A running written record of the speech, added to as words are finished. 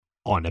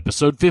On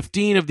episode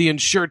 15 of the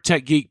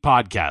InsurTech Geek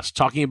podcast,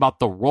 talking about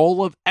the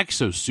role of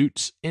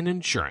exosuits in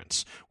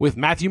insurance with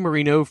Matthew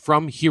Marino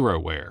from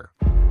HeroWare.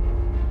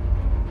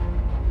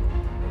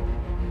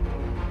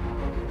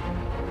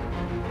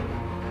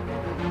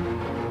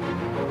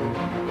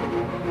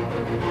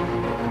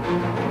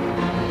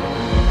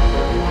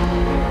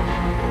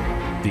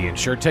 The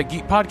InsurTech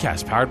Geek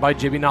podcast, powered by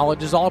JB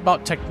Knowledge, is all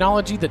about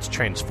technology that's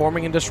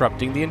transforming and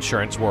disrupting the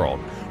insurance world.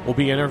 We'll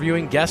be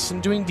interviewing guests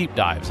and doing deep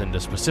dives into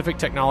specific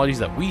technologies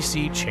that we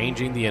see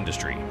changing the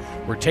industry.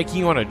 We're taking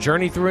you on a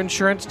journey through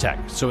insurance tech,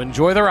 so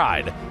enjoy the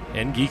ride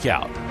and geek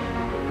out.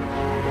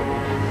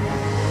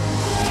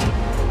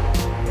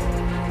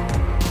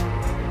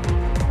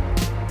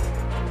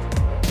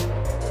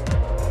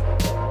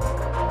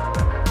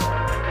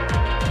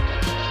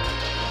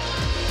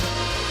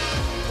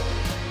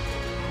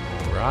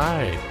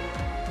 Right.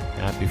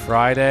 Happy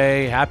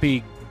Friday.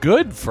 Happy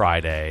Good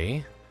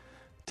Friday.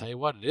 Tell you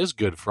what, it is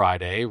Good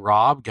Friday.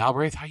 Rob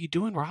Galbraith, how you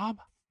doing, Rob?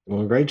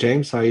 Well, great,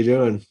 James. How you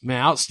doing?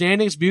 Man,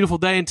 outstanding. It's a beautiful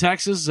day in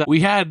Texas.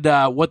 We had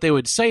what they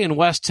would say in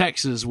West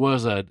Texas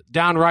was a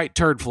downright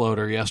turd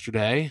floater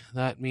yesterday.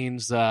 That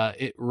means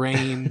it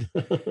rained.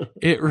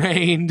 It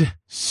rained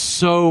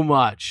so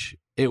much.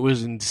 It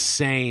was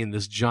insane,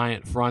 this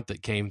giant front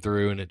that came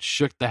through, and it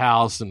shook the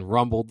house and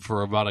rumbled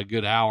for about a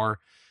good hour.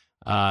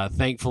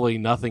 Thankfully,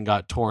 nothing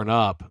got torn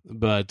up,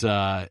 but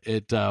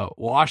it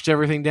washed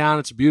everything down.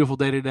 It's a beautiful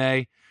day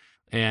today,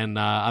 and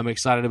I'm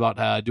excited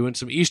about doing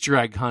some Easter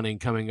egg hunting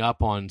coming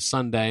up on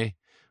Sunday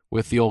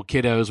with the old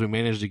kiddos. We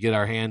managed to get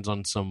our hands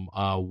on some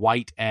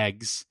white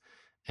eggs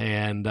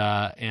and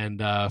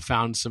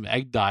found some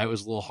egg dye. It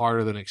was a little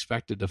harder than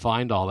expected to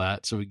find all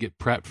that, so we get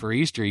prepped for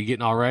Easter. You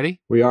getting all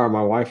ready? We are.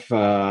 My wife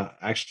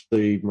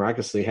actually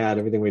miraculously had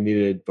everything we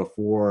needed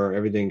before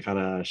everything kind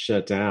of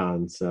shut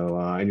down. So,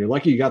 and you're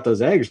lucky you got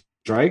those eggs,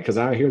 right? Because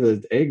I hear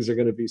the eggs are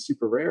going to be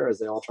super rare as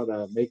they all try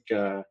to make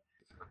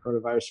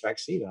coronavirus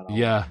vaccine out of them.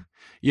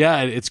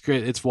 Yeah, it's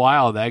great. It's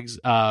wild. Eggs.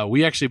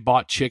 We actually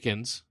bought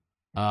chickens.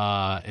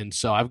 And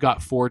so I've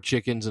got 4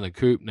 chickens in a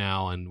coop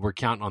now, and we're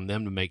counting on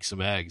them to make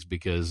some eggs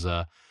because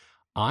I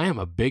am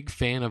a big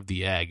fan of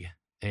the egg,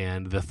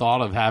 and the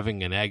thought of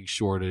having an egg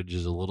shortage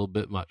is a little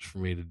bit much for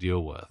me to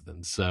deal with.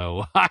 And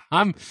so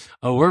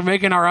we're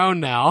making our own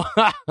now.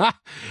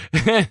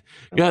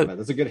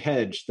 That's a good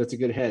hedge. That's a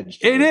good hedge.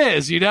 It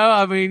is,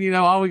 I mean,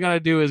 all we got to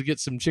do is get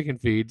some chicken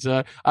feed.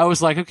 So I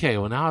was like, okay,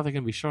 well, now are they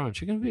going to be short on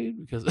chicken feed?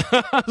 Because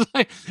I was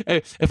like,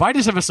 if I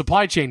just have a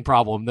supply chain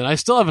problem, then I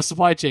still have a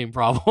supply chain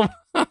problem.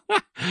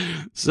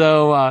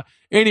 So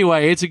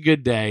anyway, it's a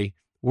good day.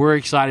 We're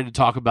excited to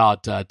talk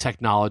about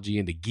technology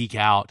and to geek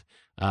out.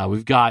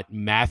 We've got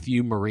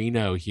Matthew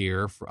Marino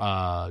here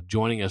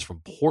joining us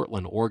from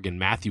Portland, Oregon.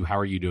 Matthew, how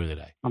are you doing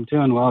today? I'm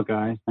doing well,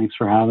 guys. Thanks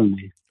for having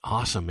me.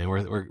 Awesome, man.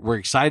 We're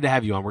excited to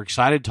have you on. We're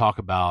excited to talk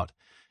about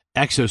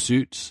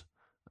exosuits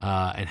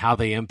and how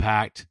they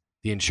impact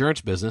the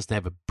insurance business. They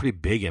have a pretty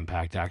big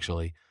impact,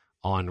 actually,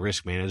 on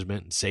risk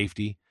management and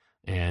safety.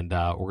 And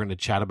we're going to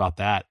chat about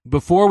that.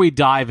 Before we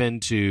dive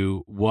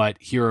into what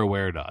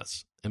HeroWare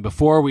does, and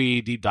before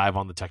we deep dive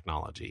on the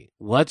technology,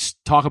 let's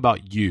talk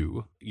about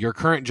you. Your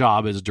current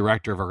job is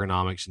Director of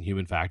Ergonomics and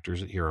Human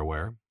Factors at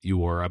HeroWare. You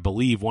were, I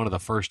believe, one of the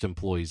first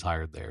employees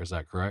hired there. Is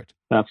that correct?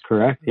 That's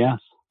correct, yes.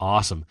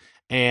 Awesome.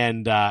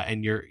 And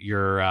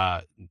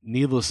you're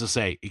needless to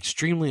say,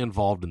 extremely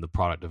involved in the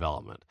product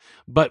development.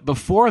 But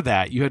before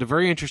that, you had a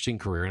very interesting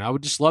career, and I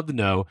would just love to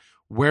know,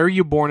 where were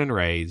you born and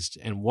raised,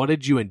 and what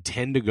did you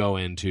intend to go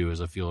into as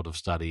a field of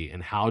study,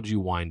 and how did you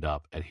wind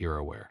up at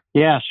HeroWare?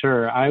 Yeah,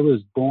 sure. I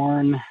was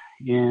born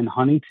in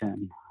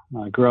Huntington.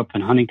 I grew up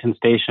in Huntington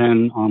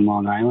Station on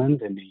Long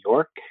Island in New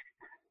York.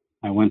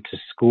 I went to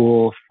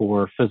school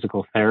for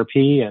physical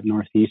therapy at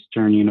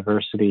Northeastern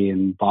University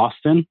in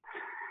Boston.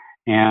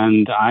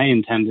 And I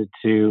intended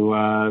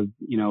to,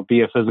 be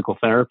a physical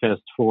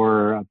therapist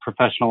for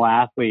professional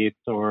athletes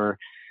or,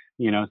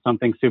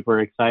 something super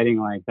exciting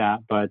like that.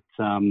 But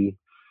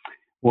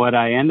what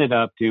I ended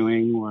up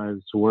doing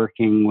was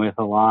working with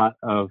a lot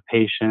of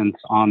patients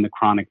on the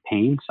chronic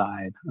pain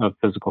side of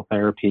physical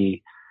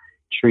therapy,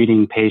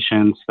 treating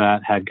patients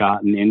that had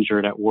gotten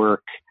injured at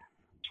work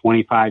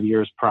 25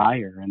 years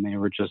prior, and they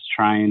were just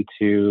trying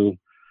to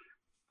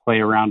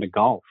play a round of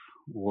golf,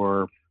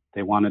 or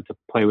they wanted to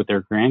play with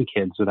their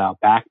grandkids without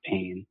back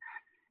pain.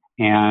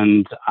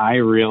 And I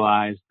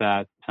realized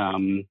that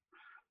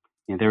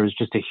there was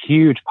just a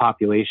huge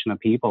population of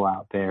people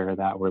out there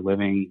that were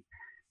living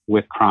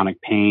with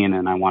chronic pain,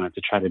 and I wanted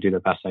to try to do the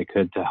best I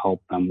could to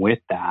help them with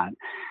that.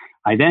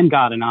 I then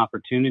got an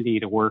opportunity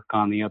to work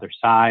on the other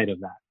side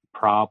of that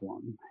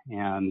problem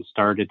and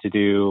started to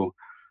do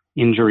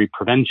injury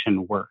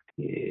prevention work,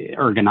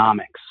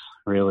 ergonomics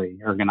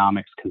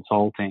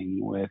consulting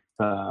with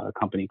a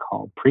company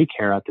called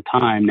Precare at the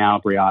time, now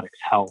Briotix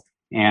Health.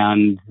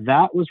 And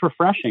that was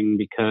refreshing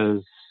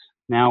because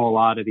now a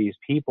lot of these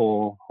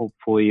people,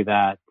 hopefully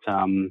that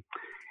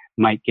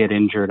might get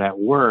injured at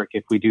work,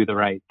 if we do the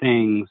right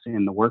things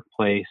in the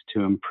workplace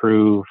to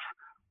improve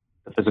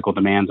the physical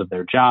demands of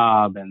their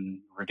job and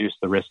reduce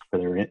the risk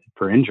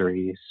for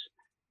injuries,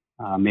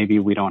 maybe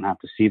we don't have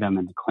to see them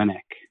in the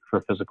clinic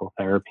for physical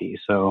therapy.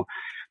 So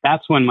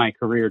that's when my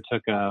career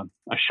took a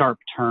sharp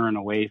turn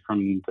away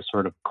from the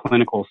sort of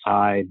clinical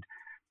side,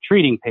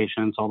 treating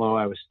patients, although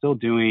I was still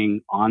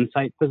doing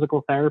on-site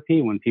physical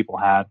therapy when people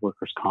had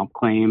workers' comp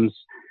claims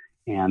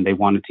and they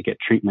wanted to get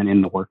treatment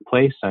in the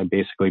workplace. I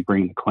basically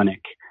bring the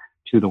clinic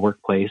to the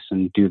workplace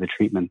and do the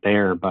treatment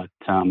there. But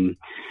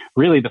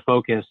really the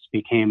focus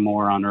became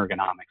more on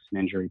ergonomics and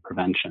injury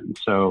prevention.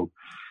 So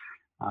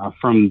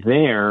from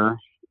there,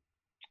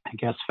 I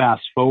guess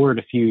fast forward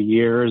a few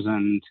years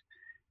and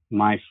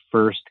my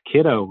first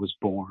kiddo was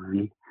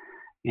born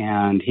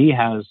and he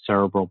has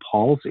cerebral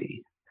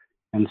palsy.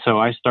 And so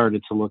I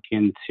started to look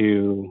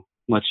into,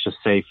 let's just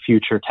say,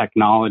 future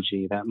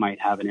technology that might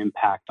have an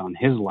impact on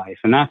his life.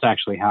 And that's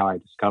actually how I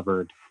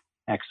discovered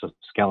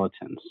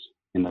exoskeletons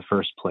in the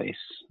first place,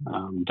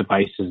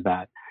 devices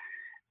that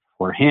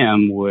for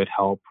him would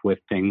help with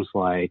things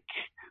like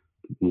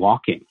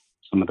walking,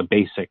 some of the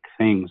basic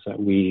things that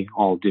we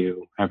all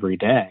do every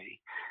day.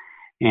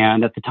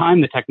 And at the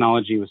time, the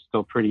technology was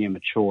still pretty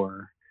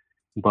immature,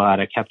 but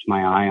I kept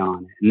my eye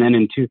on it. And then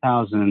in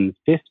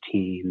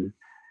 2015,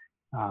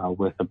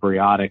 with a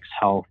Briotix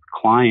Health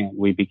client,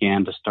 we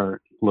began to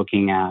start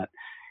looking at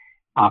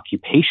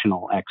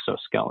occupational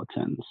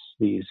exoskeletons,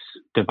 these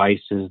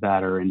devices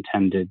that are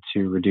intended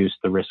to reduce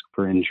the risk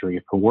for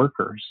injury for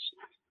workers.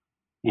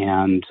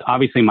 And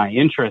obviously my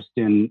interest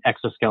in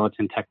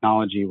exoskeleton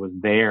technology was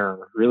there,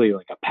 really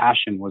like a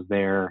passion was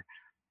there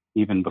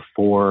even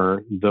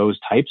before those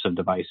types of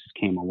devices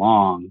came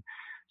along.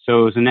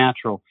 So it was a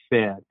natural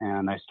fit,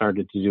 and I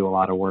started to do a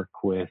lot of work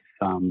with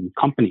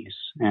companies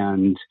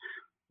and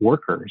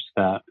workers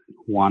that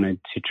wanted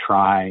to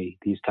try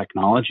these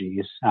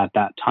technologies at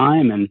that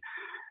time. And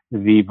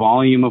the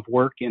volume of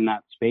work in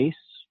that space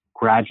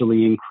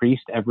gradually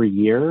increased every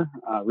year,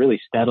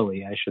 really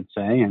steadily, I should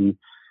say. And,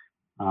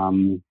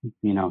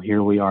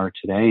 here we are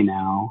today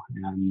now.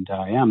 And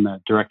I'm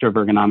the director of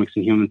ergonomics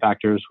and human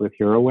factors with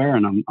HeroWare,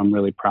 and I'm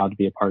really proud to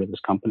be a part of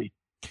this company.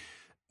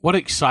 What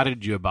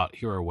excited you about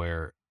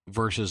HeroWare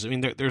versus,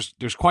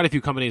 there's quite a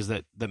few companies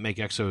that make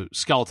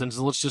exoskeletons, and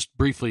let's just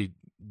briefly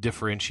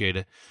differentiate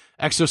it.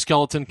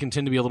 Exoskeleton can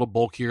tend to be a little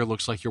bulkier,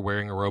 looks like you're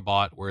wearing a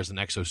robot, whereas an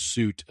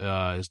exosuit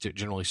is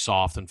generally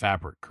soft and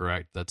fabric,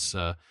 correct? That's,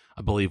 I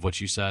believe, what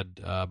you said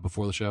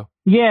before the show?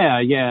 Yeah.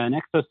 An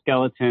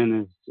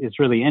exoskeleton is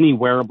really any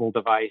wearable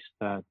device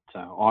that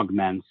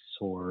augments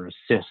or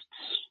assists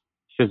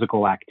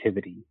physical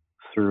activity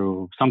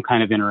through some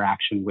kind of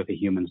interaction with a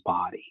human's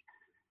body.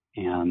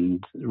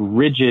 And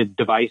rigid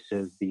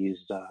devices, these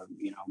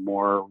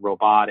more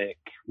robotic,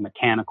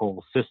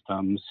 mechanical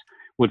systems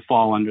would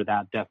fall under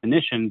that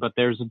definition, but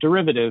there's a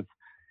derivative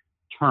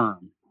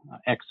term,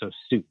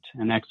 exosuit.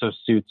 And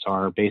exosuits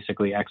are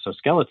basically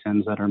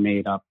exoskeletons that are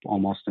made up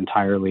almost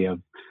entirely of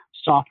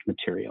soft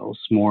materials,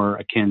 more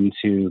akin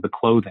to the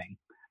clothing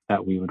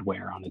that we would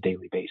wear on a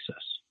daily basis.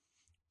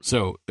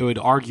 So it would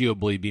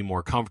arguably be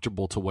more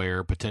comfortable to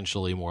wear,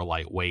 potentially more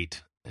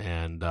lightweight,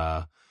 and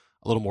a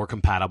little more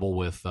compatible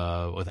with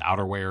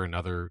outerwear and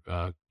other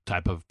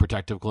type of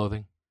protective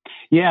clothing?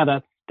 Yeah,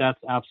 that's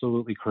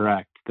absolutely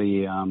correct.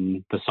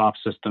 The soft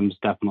systems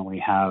definitely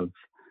have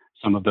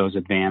some of those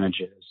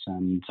advantages.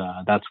 And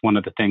that's one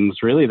of the things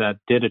really that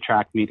did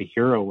attract me to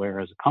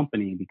HeroWare as a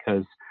company,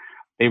 because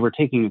they were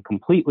taking a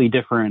completely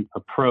different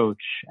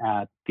approach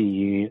at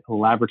the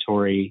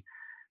laboratory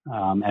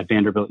at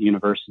Vanderbilt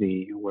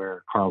University,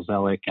 where Carl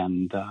Zellick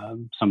and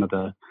some of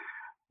the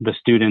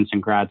students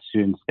and grad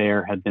students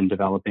there had been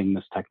developing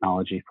this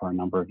technology for a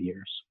number of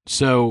years.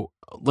 So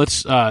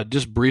let's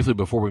just briefly,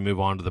 before we move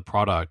on to the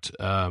product,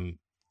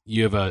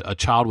 you have a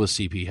child with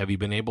CP. Have you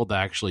been able to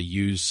actually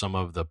use some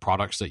of the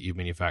products that you've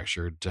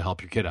manufactured to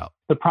help your kid out?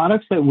 The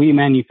products that we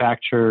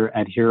manufacture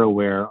at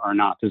HeroWare are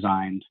not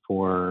designed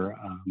for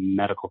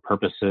medical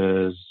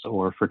purposes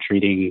or for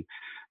treating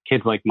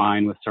kids like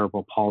mine with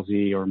cerebral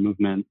palsy or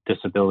movement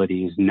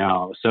disabilities.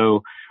 No.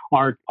 So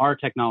our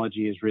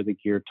technology is really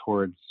geared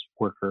towards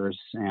workers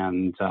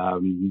and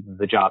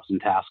the jobs and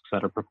tasks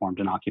that are performed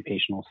in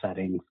occupational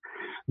settings.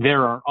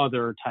 There are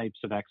other types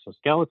of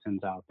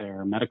exoskeletons out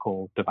there,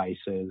 medical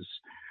devices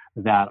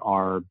that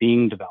are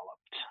being developed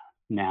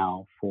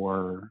now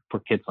for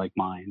kids like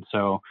mine.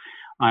 So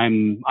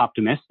I'm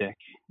optimistic,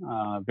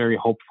 very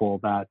hopeful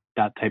that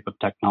that type of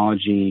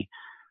technology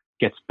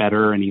gets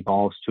better and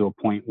evolves to a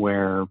point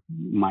where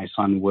my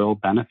son will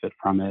benefit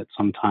from it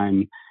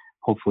sometime,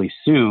 hopefully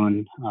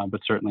soon,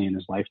 but certainly in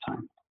his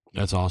lifetime.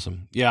 That's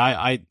awesome. Yeah,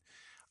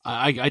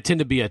 I tend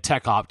to be a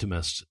tech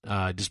optimist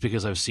just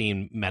because I've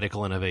seen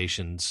medical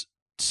innovations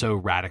so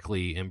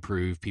radically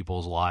improve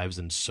people's lives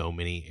in so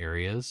many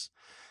areas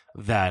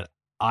that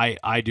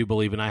I do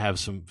believe, and I have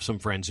some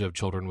friends who have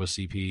children with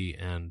CP,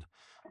 and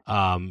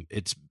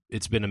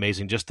it's been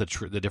amazing just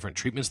the different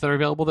treatments that are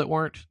available that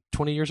weren't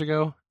 20 years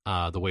ago,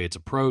 the way it's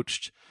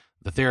approached,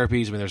 the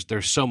therapies. I mean,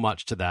 there's so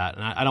much to that,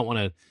 and I don't want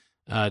to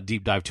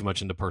deep dive too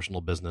much into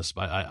personal business,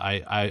 but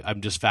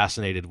I'm just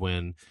fascinated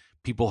when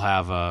people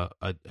have a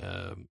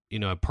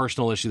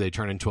personal issue, they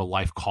turn into a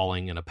life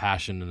calling and a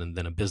passion, and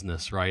then a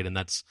business, right? And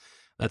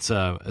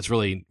it's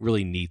really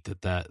really neat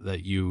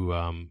that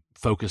you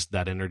focused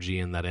that energy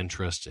and that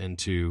interest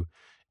into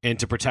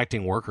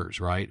protecting workers,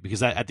 right?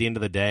 Because at the end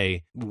of the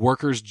day,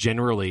 workers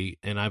generally,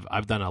 and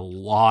I've done a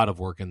lot of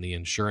work in the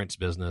insurance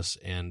business,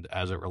 and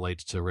as it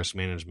relates to risk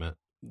management,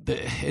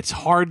 it's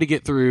hard to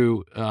get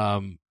through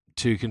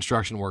to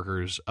construction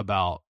workers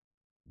about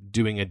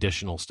doing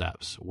additional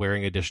steps,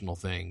 wearing additional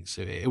things.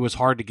 It was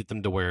hard to get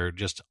them to wear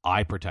just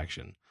eye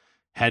protection,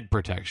 head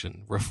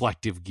protection,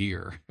 reflective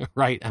gear,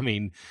 right? I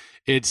mean,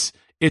 it's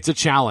a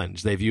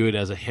challenge. They view it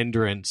as a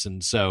hindrance,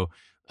 and so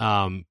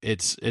but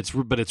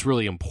it's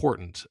really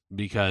important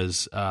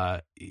because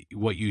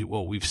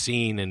what we've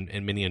seen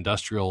in many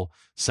industrial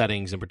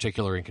settings, in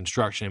particular in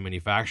construction and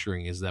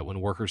manufacturing, is that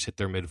when workers hit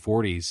their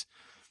mid-40s,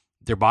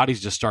 their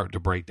bodies just start to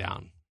break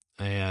down,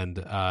 and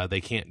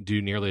they can't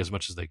do nearly as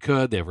much as they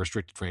could. They have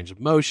restricted range of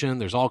motion.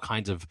 There's all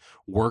kinds of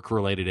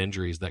work-related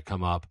injuries that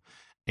come up,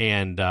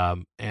 and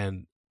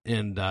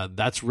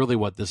that's really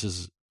what this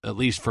is, at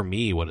least for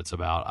me, what it's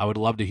about. I would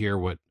love to hear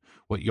what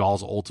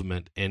y'all's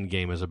ultimate end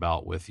game is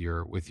about with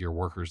your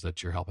workers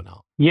that you're helping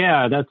out.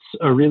 Yeah, that's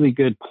a really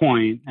good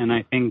point. And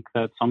I think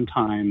that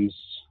sometimes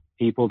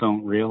people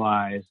don't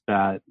realize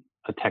that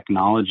a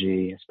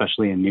technology,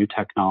 especially a new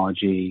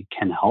technology,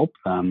 can help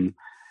them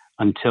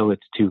until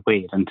it's too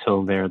late,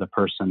 until they're the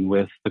person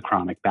with the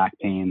chronic back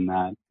pain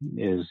that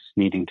is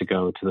needing to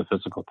go to the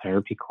physical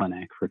therapy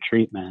clinic for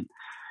treatment.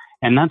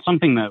 And that's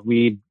something that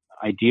we'd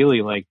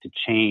ideally like to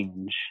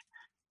change.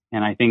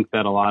 And I think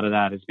that a lot of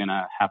that is going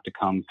to have to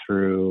come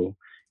through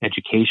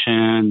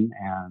education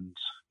and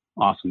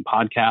awesome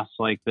podcasts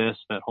like this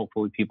that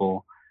hopefully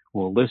people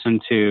will listen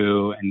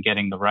to, and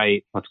getting the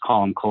right, let's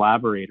call them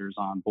collaborators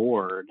on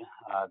board,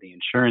 the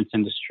insurance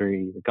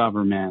industry, the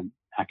government,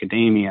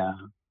 academia,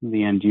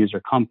 the end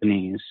user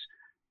companies,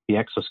 the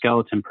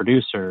exoskeleton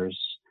producers,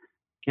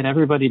 get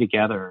everybody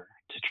together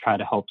to try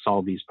to help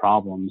solve these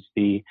problems.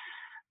 The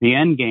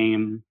end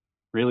game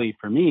really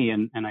for me,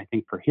 and I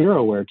think for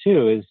HeroWare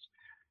too, is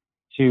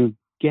to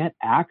get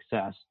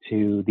access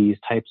to these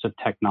types of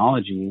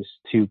technologies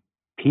to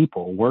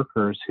people,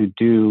 workers who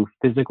do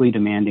physically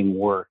demanding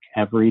work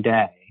every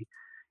day,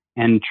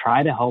 and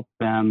try to help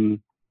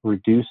them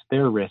reduce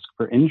their risk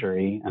for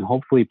injury and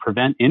hopefully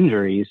prevent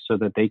injuries so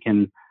that they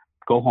can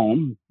go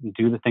home,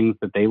 do the things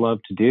that they love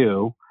to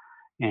do,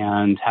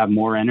 and have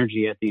more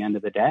energy at the end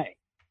of the day,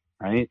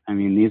 right? I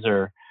mean, these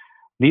are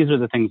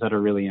the things that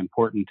are really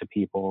important to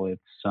people.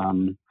 It's,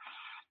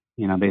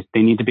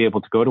 they need to be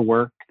able to go to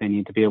work. They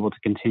need to be able to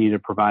continue to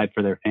provide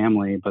for their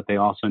family, but they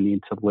also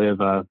need to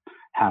live a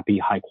happy,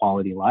 high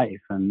quality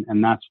life.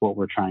 And that's what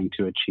we're trying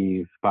to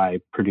achieve by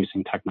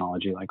producing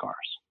technology like ours.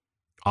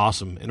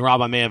 Awesome. And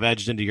Rob, I may have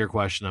edged into your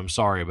question. I'm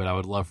sorry, but I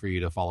would love for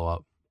you to follow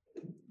up.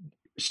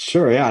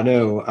 Sure. Yeah,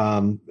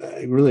 no,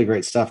 really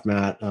great stuff,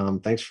 Matt.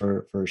 Thanks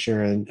for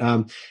sharing.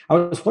 I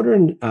was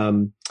wondering,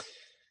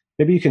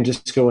 maybe you can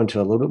just go into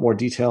a little bit more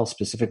detail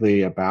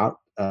specifically about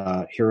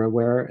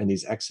HeroWare and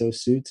these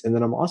exosuits. And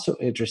then I'm also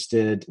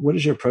interested, what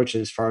is your approach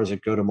as far as a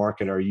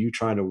go-to-market? Are you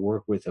trying to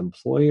work with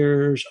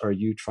employers? Are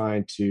you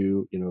trying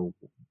to,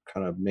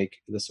 kind of make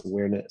this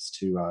awareness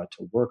to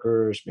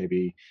workers,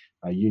 maybe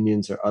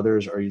unions or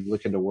others? Are you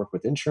looking to work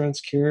with insurance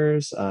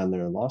carriers and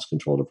their loss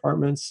control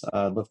departments?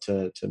 I'd love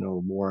to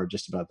know more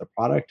just about the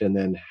product and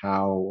then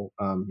how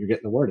you're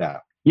getting the word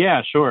out.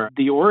 Yeah, sure.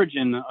 The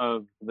origin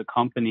of the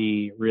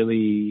company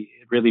really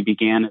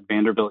began at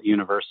Vanderbilt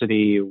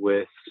University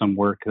with some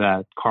work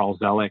that Carl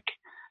Zellick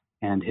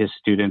and his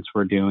students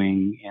were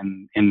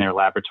doing in their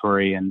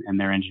laboratory and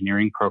their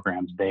engineering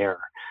programs there.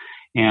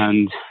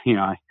 And,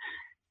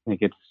 I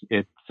think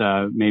it's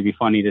maybe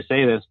funny to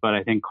say this, but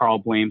I think Carl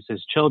blames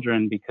his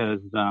children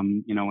because,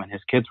 when his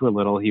kids were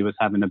little, he was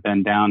having to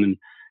bend down and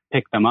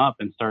pick them up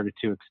and started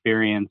to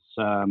experience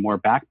more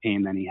back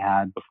pain than he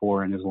had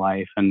before in his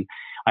life. And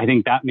I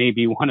think that may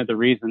be one of the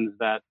reasons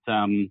that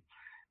the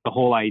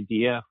whole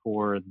idea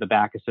for the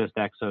back assist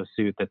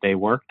exosuit that they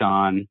worked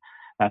on,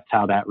 that's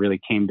how that really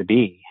came to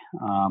be.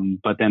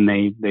 But then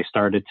they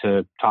started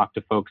to talk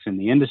to folks in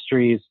the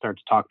industries,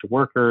 started to talk to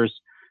workers,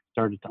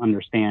 started to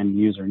understand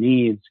user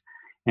needs,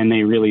 and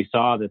they really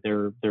saw that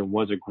there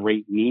was a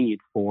great need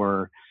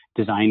for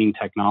designing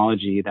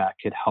technology that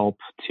could help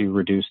to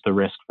reduce the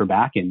risk for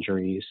back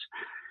injuries.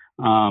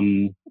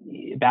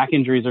 Back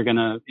injuries are going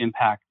to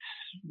impact,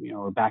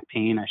 or back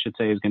pain, I should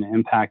say, is going to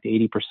impact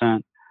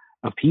 80%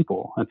 of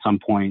people at some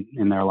point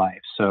in their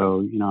life.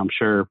 So, I'm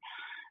sure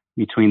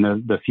between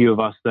the few of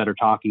us that are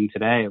talking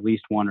today, at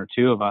least one or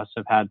two of us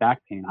have had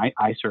back pain.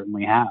 I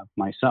certainly have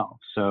myself.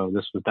 So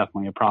this was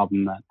definitely a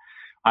problem that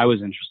I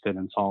was interested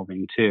in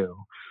solving too.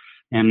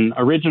 And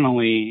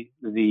originally,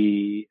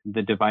 the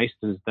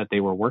devices that they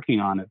were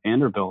working on at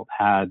Vanderbilt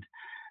had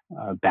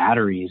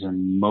batteries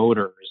and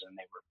motors, and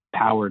they were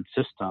powered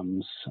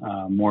systems,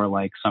 more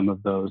like some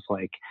of those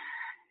like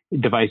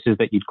devices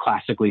that you'd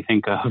classically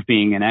think of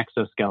being an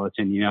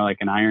exoskeleton, like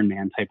an Iron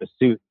Man type of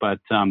suit. But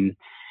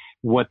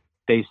what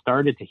they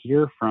started to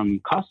hear from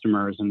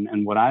customers,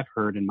 and what I've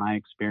heard in my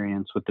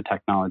experience with the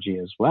technology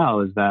as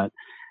well, is that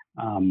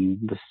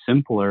the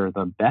simpler,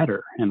 the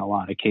better. In a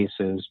lot of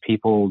cases,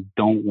 people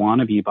don't want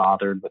to be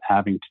bothered with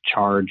having to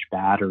charge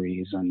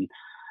batteries and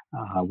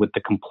with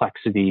the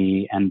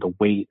complexity and the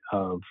weight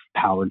of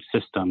powered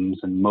systems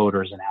and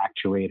motors and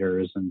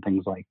actuators and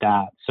things like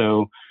that.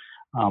 So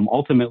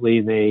ultimately,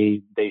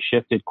 they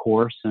shifted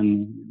course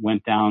and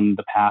went down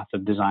the path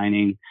of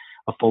designing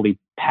a fully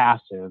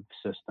passive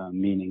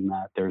system, meaning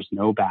that there's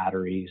no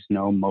batteries,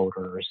 no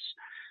motors,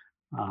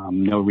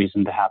 no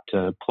reason to have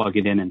to plug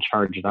it in and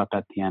charge it up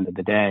at the end of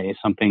the day.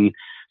 Something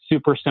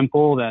super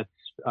simple that's,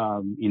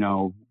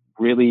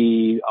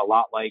 really a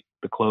lot like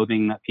the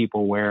clothing that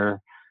people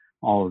wear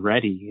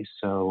already.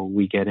 So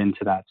we get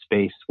into that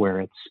space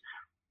where it's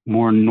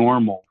more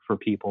normal for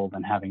people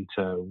than having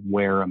to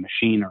wear a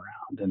machine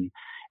around.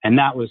 And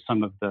that was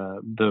some of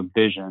the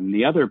vision.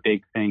 The other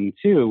big thing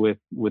too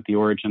with the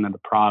origin of the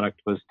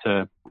product was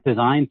to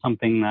design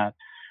something that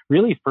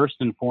really first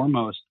and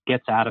foremost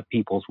gets out of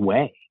people's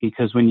way.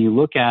 Because when you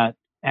look at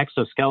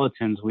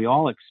exoskeletons, we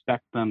all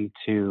expect them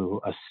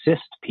to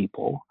assist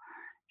people,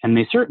 and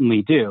they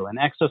certainly do. And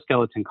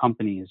exoskeleton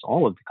companies,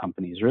 all of the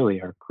companies really,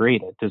 are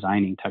great at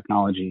designing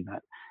technology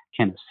that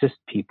can assist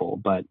people.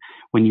 But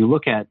when you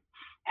look at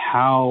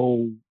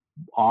how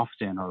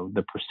often, or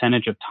the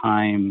percentage of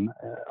time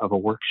of a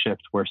work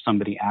shift where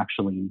somebody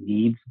actually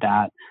needs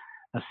that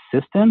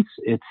assistance,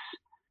 it's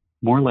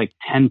more like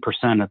 10%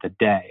 of the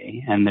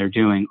day, and they're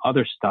doing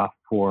other stuff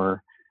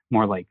for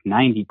more like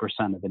 90%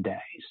 of the day.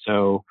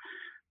 So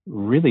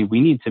really,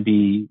 we need to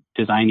be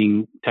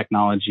designing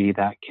technology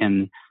that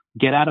can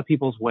get out of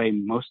people's way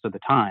most of the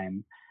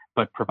time,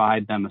 but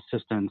provide them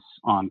assistance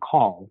on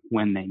call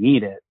when they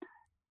need it.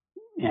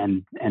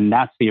 And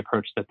that's the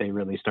approach that they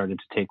really started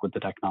to take with the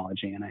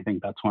technology. And I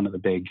think that's one of the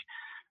big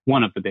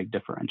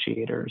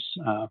differentiators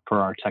for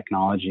our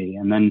technology.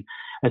 And then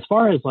as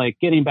far as like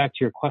getting back to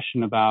your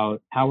question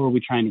about how are we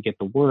trying to get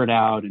the word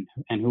out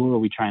and who are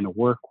we trying to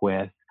work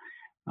with,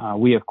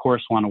 we of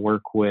course want to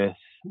work with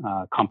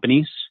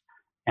companies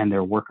and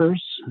their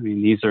workers. I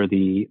mean, these are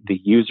the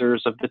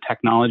users of the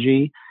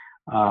technology.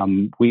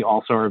 We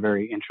also are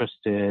very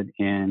interested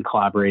in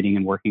collaborating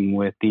and working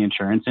with the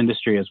insurance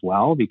industry as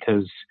well,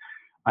 because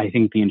I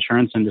think the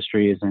insurance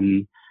industry is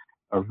in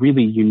a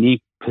really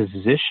unique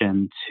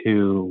position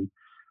to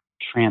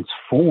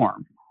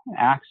transform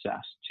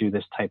access to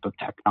this type of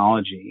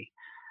technology.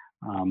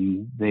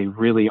 They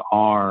really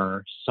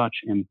are such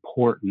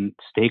important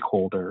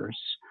stakeholders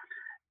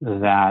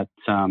that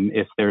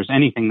if there's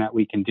anything that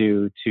we can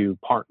do to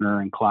partner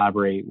and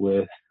collaborate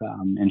with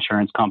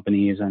insurance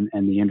companies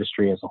and the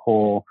industry as a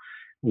whole,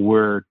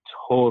 we're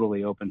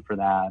totally open for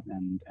that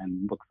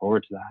and look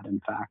forward to that. In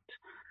fact,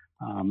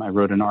 I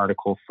wrote an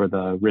article for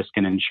the Risk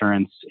and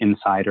Insurance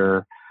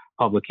Insider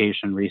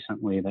publication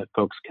recently that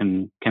folks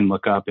can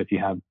look up. If you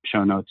have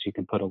show notes, you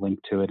can put a link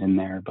to it in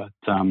there. But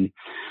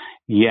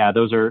yeah,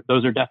 those are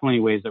definitely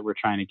ways that we're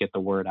trying to get the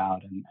word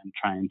out and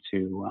trying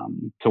to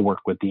work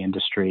with the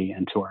industry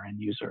and to our end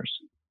users.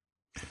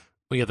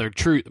 Well, yeah, they're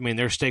true. I mean,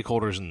 they're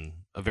stakeholders in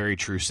a very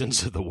true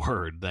sense of the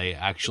word. They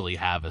actually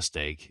have a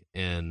stake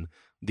in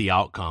the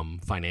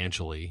outcome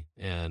financially,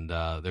 and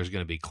there's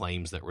going to be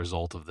claims that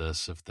result of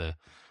this if the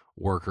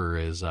worker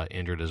is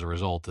injured as a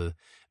result.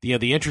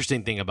 The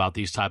interesting thing about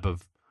these type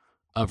of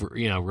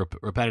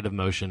repetitive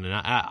motion, and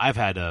I've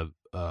had a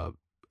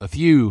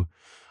few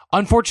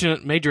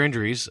unfortunate major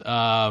injuries,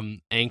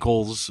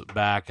 ankles,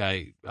 back.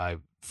 I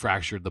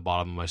fractured the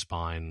bottom of my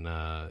spine,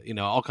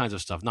 all kinds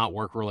of stuff, not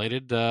work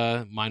related.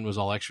 Mine was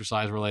all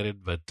exercise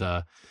related,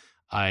 but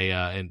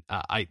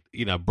I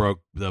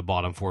broke the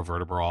bottom 4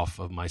 vertebrae off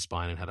of my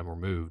spine and had them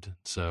removed.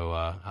 So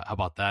how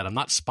about that? I'm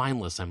not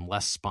spineless. I'm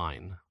less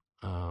spine.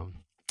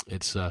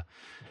 It's a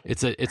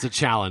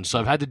challenge. So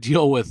I've had to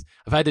deal with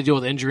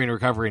injury and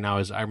recovery. And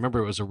I remember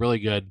it was a really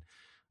good.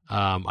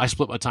 I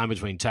split my time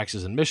between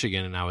Texas and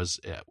Michigan, and I was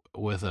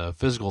with a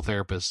physical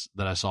therapist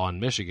that I saw in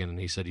Michigan, and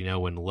he said,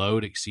 when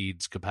load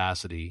exceeds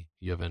capacity,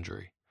 you have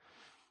injury.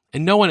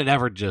 And no one had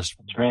ever just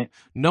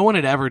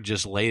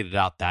laid it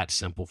out that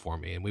simple for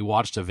me. And we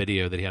watched a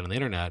video that he had on the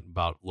internet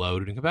about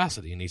load and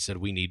capacity, and he said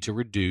we need to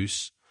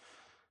reduce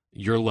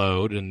your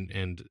load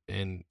and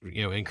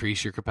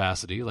increase your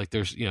capacity. Like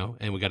there's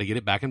and we got to get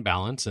it back in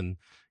balance, and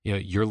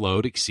your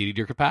load exceeded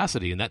your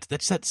capacity, and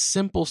that's that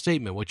simple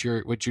statement. What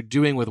you're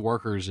doing with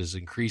workers is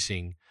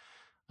increasing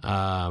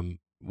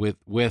with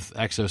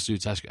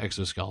exosuits,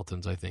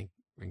 exoskeletons. I think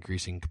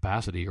increasing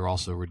capacity. You're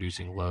also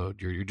reducing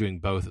load. You're doing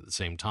both at the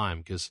same time,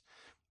 because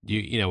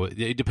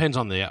it depends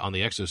on the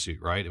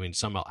exosuit, right? I mean,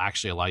 some will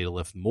actually allow you to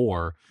lift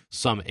more.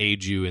 Some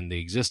aid you in the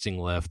existing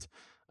lift,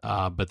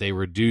 but they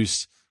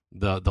reduce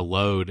the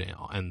load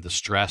and the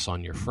stress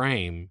on your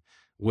frame,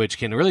 which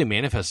can really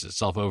manifest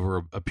itself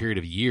over a period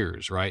of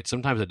years, right?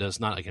 Sometimes it's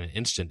not like an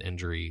instant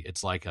injury.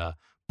 It's like a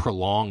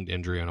prolonged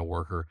injury on a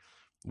worker,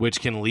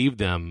 which can leave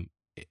them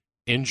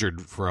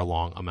injured for a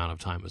long amount of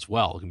time as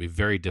well. It can be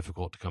very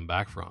difficult to come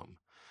back from.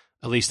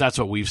 At least that's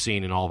what we've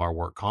seen in all of our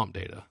work comp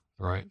data,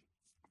 right?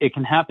 it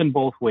can happen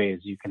both ways.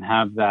 You can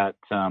have that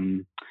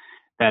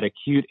that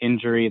acute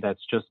injury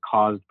that's just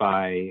caused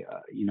by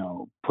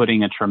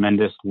putting a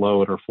tremendous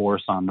load or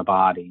force on the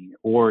body,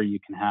 or you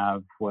can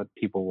have what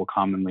people will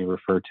commonly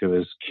refer to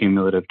as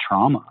cumulative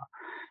trauma,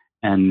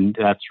 and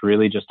that's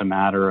really just a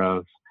matter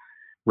of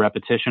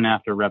repetition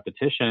after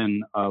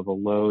repetition of a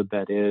load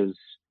that is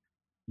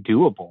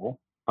doable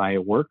by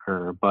a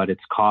worker, but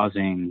it's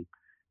causing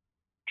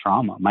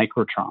trauma,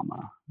 micro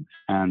trauma,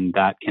 and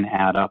that can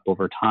add up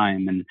over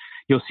time. And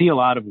you'll see a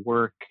lot of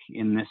work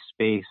in this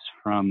space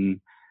from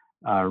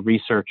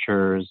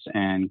researchers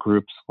and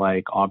groups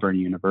like Auburn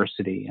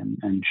University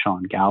and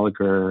Sean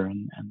Gallagher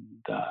and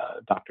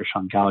Dr.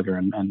 Sean Gallagher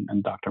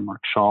and Dr.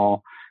 Mark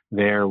Schall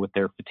there with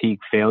their fatigue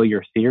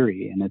failure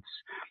theory. And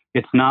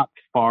it's not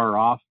far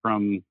off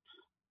from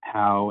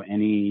how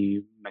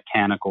any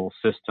mechanical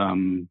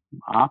system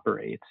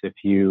operates. If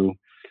you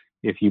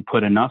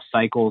put enough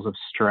cycles of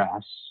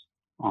stress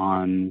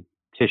on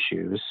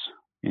tissues,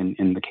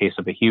 in the case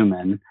of a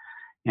human,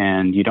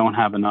 and you don't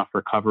have enough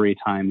recovery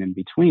time in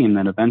between,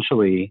 then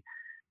eventually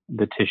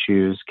the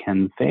tissues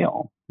can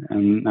fail.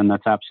 And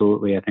that's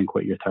absolutely, I think,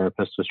 what your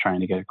therapist was trying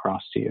to get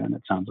across to you. And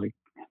it sounds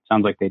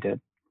like they did.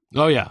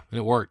 Oh yeah,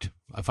 it worked.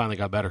 I finally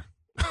got better.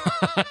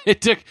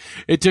 It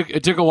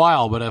took a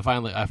while, but I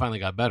finally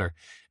got better.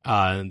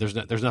 And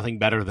there's nothing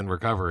better than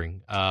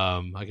recovering.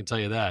 I can tell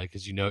you that,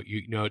 because you know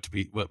to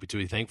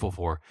be thankful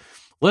for.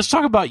 Let's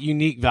talk about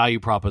unique value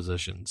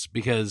propositions,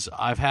 because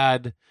I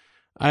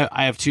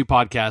have two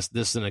podcasts,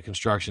 this and a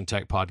construction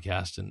tech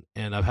podcast,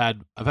 and I've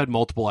had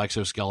multiple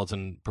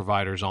exoskeleton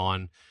providers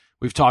on.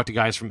 We've talked to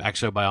guys from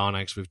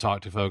Exobionics. We've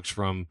talked to folks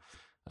from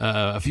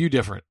a few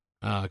different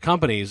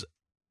companies.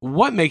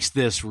 What makes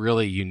this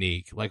really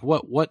unique? Like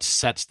what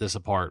sets this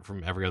apart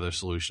from every other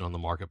solution on the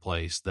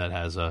marketplace that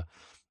has a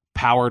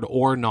powered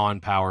or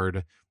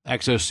non-powered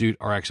exosuit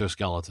or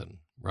exoskeleton,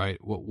 right?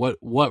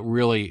 What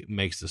really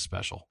makes this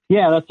special?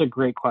 Yeah, that's a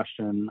great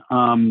question.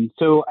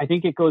 So I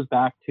think it goes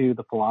back to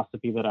the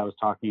philosophy that I was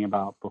talking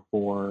about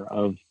before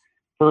of,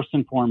 first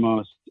and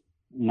foremost,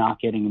 not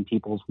getting in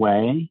people's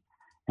way,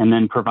 and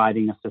then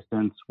providing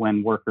assistance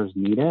when workers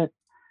need it.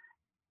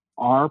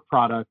 Our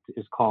product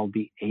is called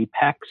the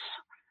Apex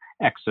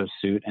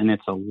exosuit, and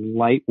it's a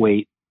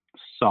lightweight,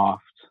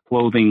 soft,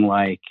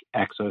 clothing-like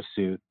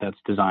exosuit that's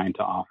designed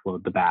to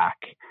offload the back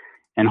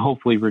and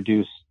hopefully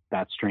reduce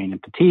that strain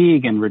and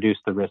fatigue and reduce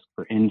the risk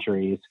for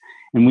injuries.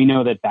 And we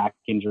know that back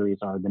injuries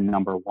are the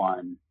number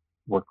one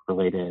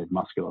work-related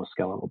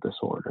musculoskeletal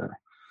disorder.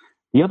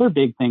 The other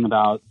big thing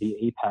about the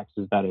Apex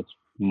is that it's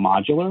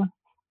modular,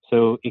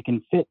 so it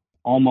can fit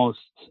almost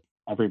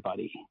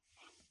everybody.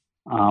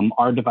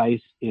 Our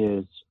device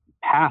is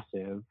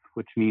passive,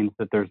 which means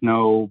that there's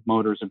no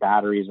motors or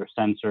batteries or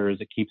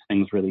sensors. It keeps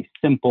things really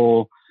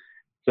simple.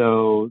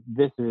 So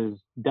this is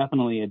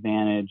definitely an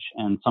advantage,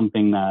 and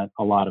something that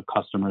a lot of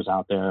customers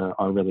out there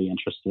are really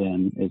interested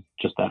in is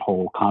just that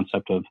whole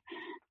concept of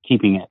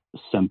keeping it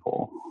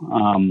simple.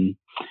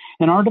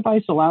 And our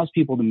device allows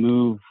people to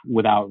move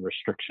without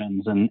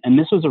restrictions. And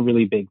this was a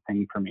really big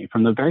thing for me.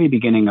 From the very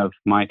beginning of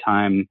my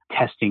time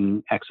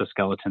testing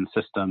exoskeleton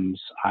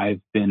systems,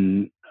 I've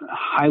been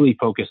highly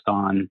focused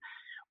on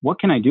what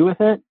can I do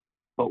with it,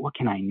 but what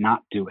can I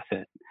not do with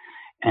it?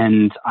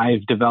 And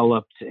I've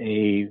developed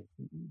a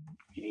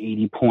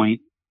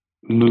 80-point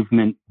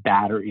movement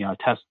battery, a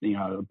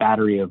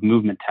battery of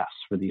movement tests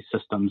for these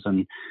systems.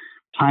 And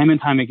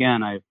time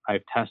again,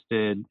 I've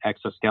tested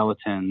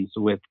exoskeletons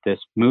with this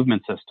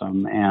movement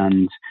system,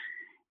 and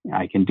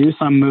I can do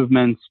some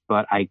movements,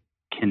 but I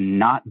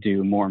cannot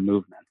do more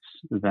movements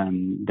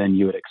than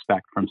you would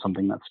expect from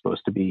something that's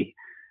supposed to be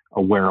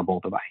a wearable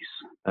device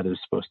that is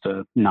supposed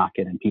to not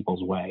get in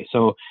people's way.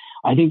 So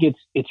I think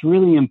it's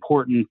really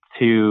important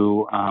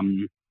to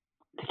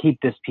keep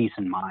this piece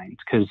in mind,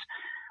 because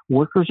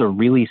workers are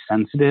really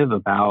sensitive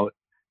about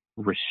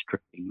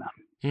restricting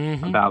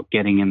them, about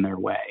getting in their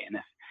way. And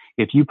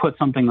if you put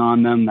something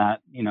on them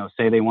that,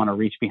 say they want to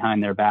reach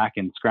behind their back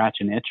and scratch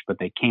an itch, but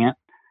they can't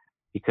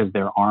because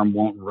their arm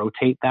won't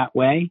rotate that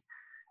way,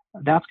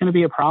 that's going to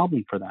be a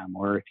problem for them.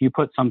 Or if you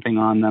put something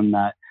on them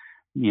that,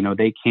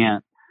 they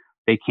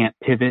can't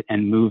pivot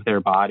and move their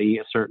body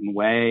a certain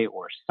way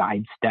or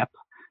sidestep,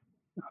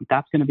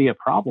 that's going to be a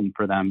problem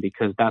for them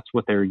because that's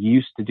what they're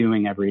used to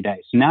doing every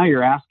day. So now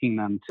you're asking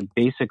them to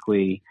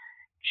basically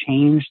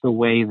change the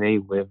way they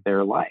live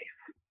their life.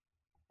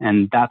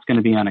 And that's going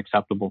to be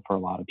unacceptable for a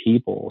lot of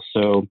people.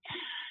 So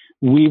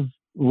we've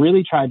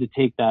really tried to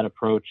take that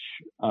approach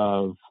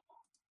of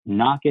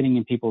not getting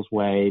in people's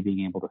way,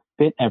 being able to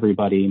fit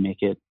everybody,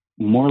 make it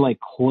more like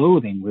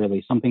clothing,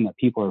 really, something that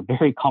people are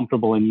very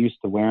comfortable and used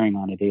to wearing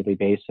on a daily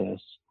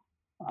basis.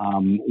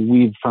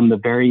 We've, from the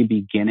very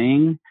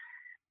beginning,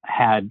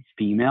 had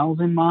females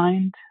in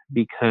mind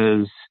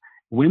because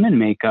women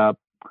make up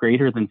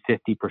greater than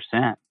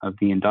 50% of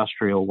the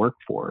industrial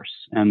workforce.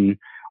 And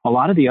a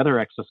lot of the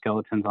other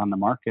exoskeletons on the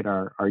market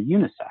are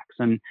unisex,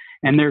 and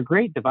they're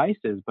great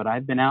devices, but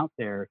I've been out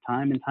there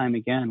time and time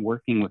again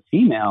working with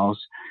females,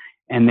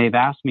 and they've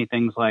asked me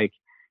things like,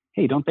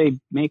 hey, don't they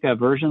make a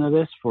version of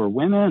this for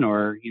women?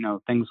 Or,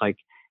 things like,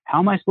 how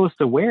am I supposed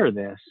to wear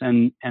this?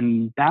 And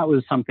that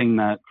was something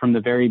that from the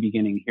very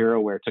beginning,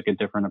 HeroWear took a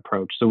different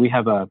approach. So we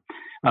have a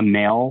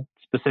male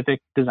specific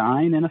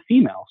design and a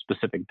female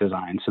specific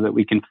design so that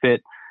we can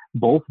fit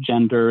both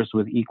genders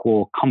with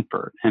equal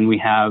comfort. And we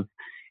have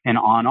an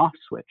on-off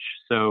switch.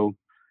 So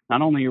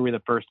not only are we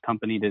the first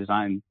company to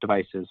design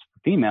devices for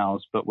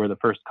females, but we're the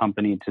first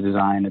company to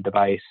design a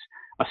device,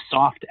 a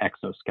soft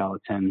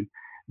exoskeleton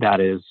that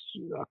is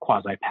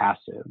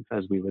quasi-passive,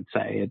 as we would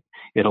say.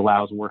 It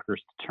allows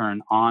workers to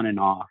turn on and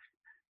off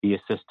the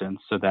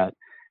assistance so that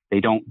they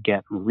don't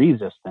get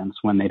resistance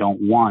when they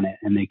don't want it,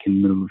 and they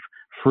can move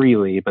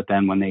freely. But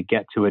then when they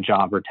get to a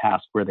job or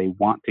task where they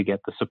want to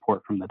get the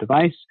support from the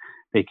device,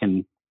 they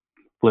can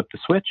flip the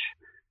switch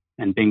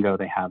and bingo,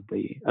 they have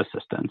the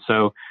assistance.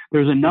 So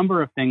there's a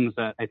number of things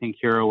that I think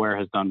HeroWear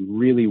has done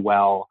really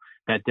well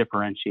that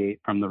differentiate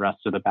from the rest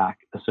of the back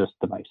assist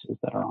devices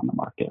that are on the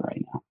market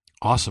right now.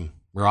 Awesome.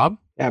 Rob?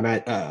 Yeah,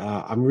 Matt,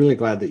 I'm really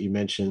glad that you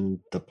mentioned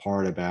the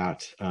part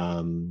about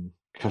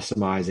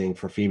customizing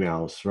for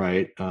females,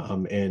 right?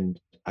 And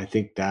I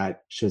think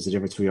that shows the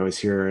difference we always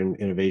hear in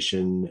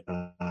innovation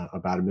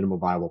about a minimal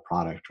viable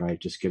product, right?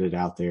 Just get it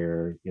out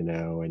there, and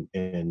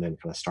then kind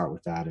of start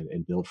with that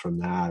and build from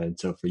that. And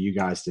so for you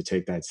guys to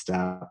take that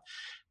step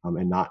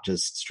and not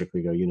just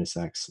strictly go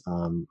unisex,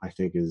 I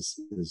think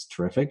is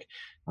terrific,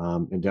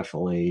 and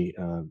definitely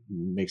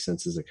makes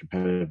sense as a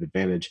competitive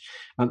advantage.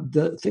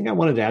 The thing I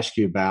wanted to ask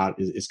you about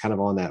is kind of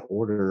on that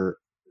order.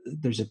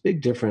 There's a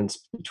big difference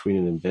between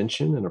an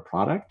invention and a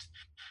product.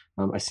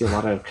 I see a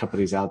lot of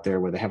companies out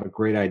there where they have a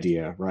great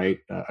idea, right?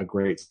 A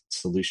great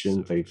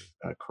solution. They've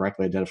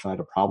correctly identified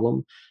a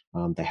problem.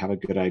 They have a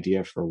good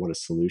idea for what a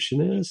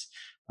solution is.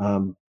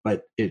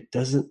 But it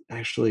doesn't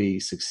actually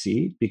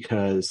succeed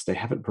because they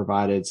haven't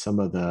provided some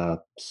of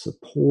the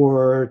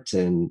support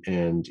and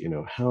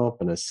help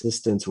and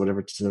assistance,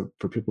 whatever,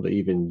 for people to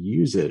even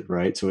use it,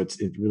 right? So it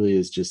really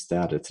is just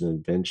that it's an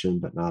invention,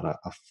 but not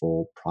a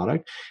full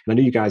product. And I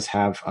know you guys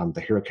have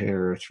the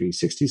HeroCare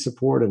 360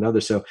 support and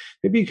others. So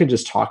maybe you can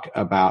just talk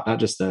about not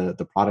just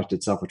the product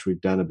itself, which we've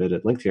done a bit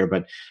at length here,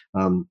 but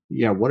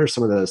what are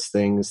some of those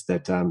things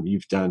that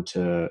you've done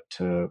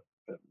to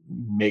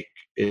make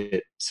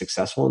it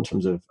successful in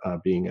terms of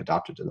being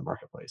adopted in the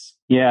marketplace?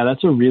 Yeah,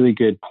 that's a really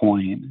good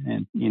point.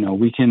 And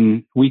we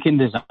can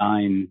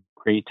design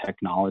great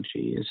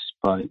technologies,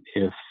 but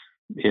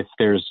if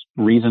there's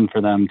reason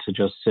for them to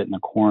just sit in a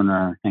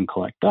corner and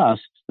collect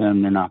dust,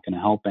 then they're not going to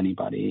help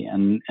anybody.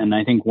 And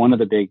I think one of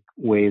the big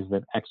ways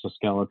that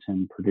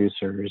exoskeleton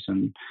producers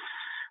and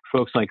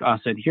folks like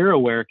us at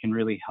HeroWear can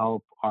really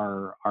help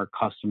our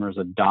customers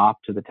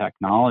adopt to the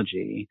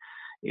technology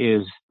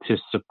is to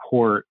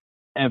support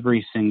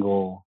every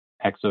single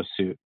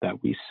exosuit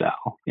that we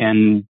sell.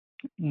 And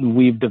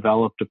we've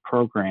developed a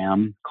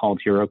program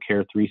called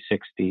HeroCare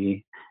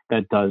 360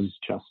 that does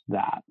just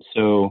that.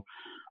 So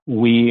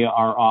we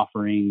are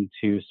offering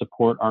to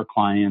support our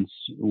clients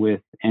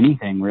with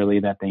anything really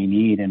that they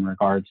need in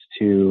regards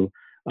to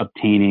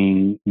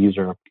obtaining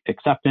user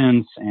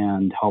acceptance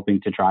and helping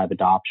to drive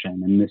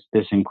adoption. And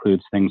this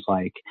includes things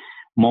like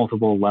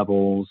multiple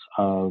levels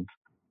of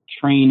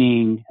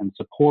training and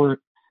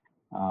support,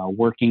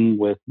 working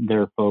with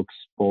their folks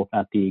both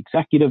at the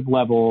executive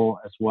level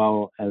as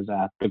well as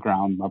at the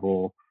ground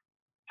level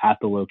at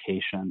the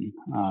location.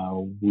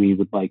 We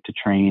would like to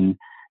train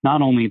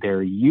not only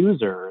their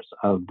users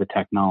of the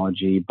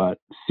technology, but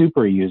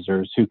super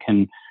users who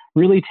can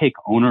really take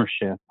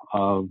ownership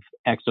of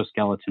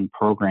exoskeleton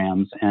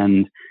programs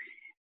and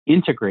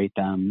integrate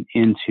them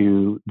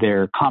into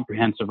their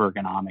comprehensive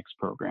ergonomics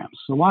programs.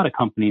 So a lot of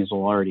companies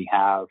will already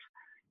have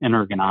an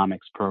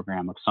ergonomics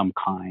program of some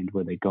kind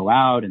where they go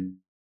out and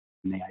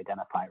they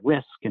identify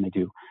risk and they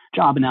do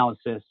job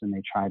analysis and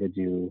they try to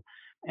do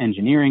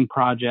engineering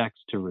projects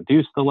to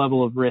reduce the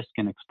level of risk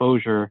and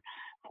exposure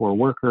for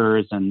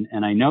workers. And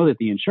I know that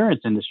the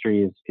insurance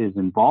industry is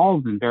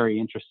involved and very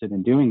interested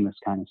in doing this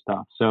kind of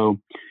stuff. So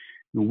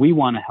we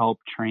want to help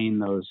train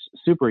those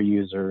super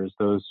users,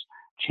 those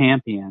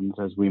champions,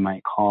 as we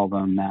might call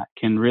them, that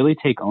can really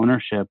take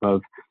ownership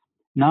of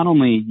not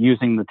only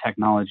using the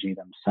technology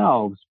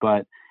themselves,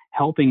 but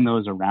helping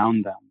those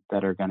around them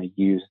that are going to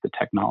use the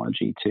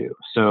technology too.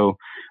 So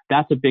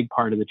that's a big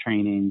part of the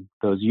training.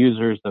 Those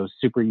users, those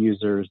super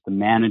users, the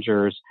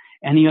managers,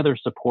 any other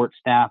support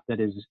staff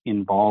that is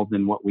involved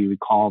in what we would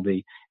call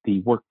the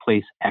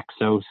workplace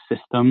exo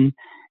system,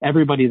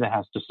 everybody that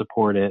has to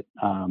support it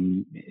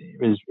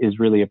is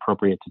really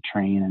appropriate to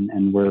train,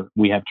 and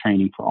we have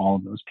training for all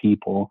of those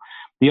people.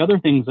 The other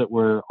things that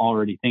we're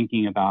already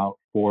thinking about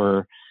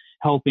for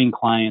helping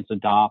clients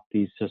adopt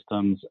these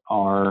systems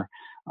are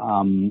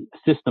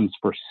systems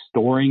for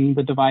storing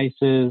the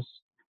devices,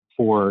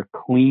 for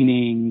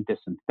cleaning,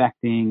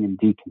 disinfecting, and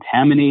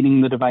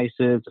decontaminating the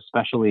devices,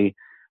 especially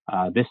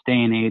this day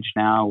and age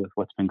now with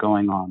what's been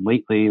going on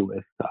lately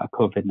with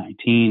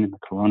COVID-19 and the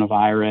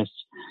coronavirus,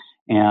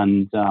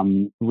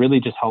 and really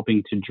just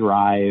helping to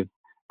drive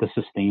the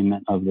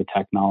sustainment of the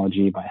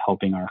technology by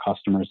helping our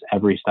customers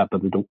every step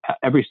of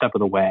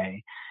the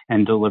way,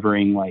 and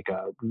delivering like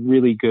a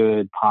really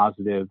good,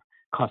 positive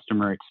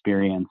customer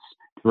experience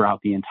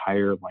throughout the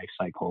entire life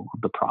cycle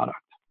of the product.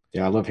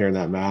 Yeah, I love hearing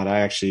that, Matt.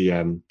 I actually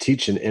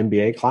teach an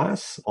MBA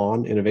class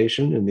on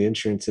innovation in the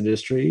insurance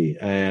industry,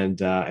 and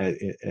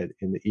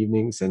in the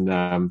evenings. And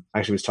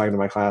actually was talking to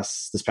my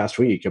class this past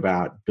week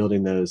about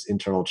building those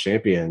internal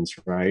champions,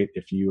 right?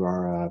 If you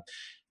are a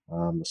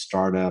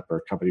startup or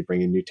a company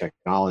bringing new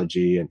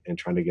technology and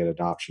trying to get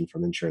adoption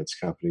from insurance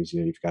companies,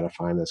 you've got to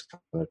find those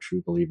kind of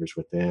true believers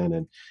within.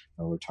 And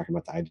we're talking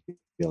about the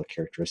ideal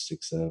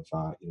characteristics of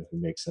who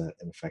makes an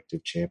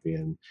effective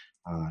champion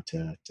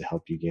to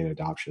help you gain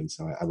adoption.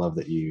 So I love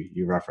that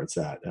you reference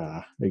that.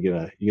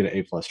 You get an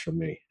A+ from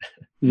me.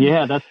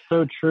 Yeah, that's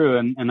so true.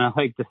 And I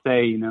like to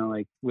say,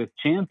 like with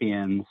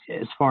champions,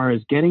 as far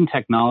as getting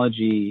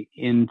technology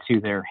into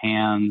their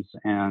hands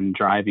and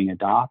driving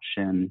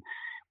adoption,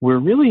 we're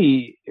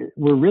really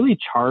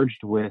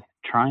charged with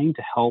trying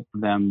to help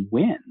them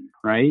win,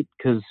 right?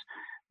 Because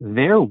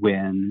their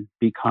win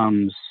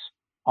becomes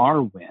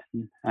our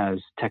win as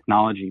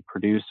technology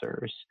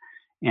producers.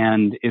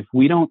 And if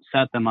we don't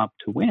set them up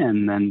to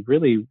win, then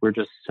really we're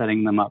just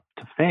setting them up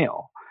to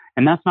fail.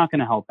 And that's not going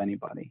to help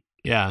anybody.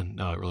 Yeah,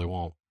 no, it really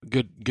won't.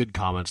 Good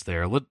comments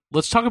there.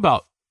 Let's talk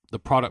about the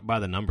product by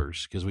the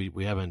numbers, because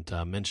we haven't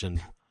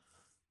mentioned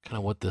kind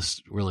of what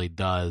this really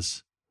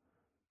does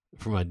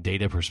from a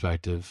data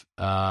perspective.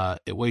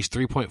 It weighs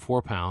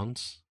 3.4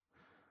 pounds.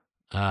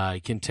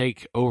 It can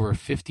take over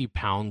 50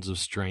 pounds of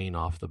strain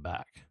off the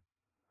back.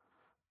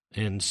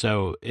 And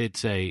so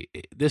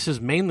this is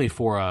mainly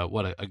for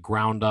a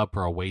ground up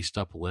or a waist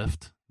up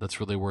lift. That's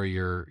really where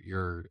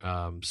you're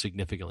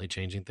significantly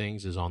changing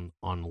things, is on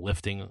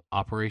lifting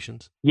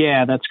operations.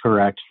 Yeah, that's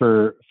correct.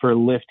 For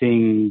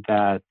lifting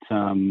that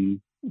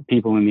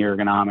people in the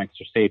ergonomics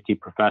or safety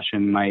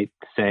profession might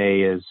say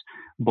is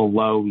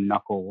below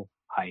knuckle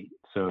height.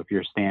 So if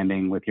you're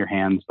standing with your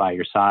hands by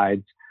your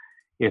sides,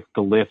 if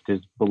the lift is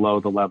below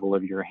the level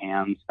of your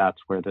hands, that's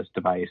where this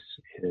device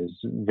is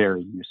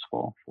very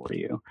useful for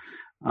you.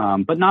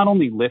 But not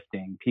only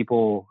lifting,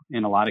 people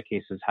in a lot of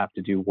cases have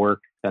to do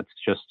work that's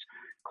just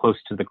close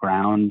to the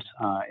ground.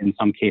 In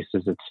some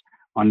cases, it's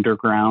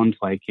underground,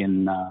 like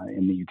in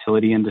the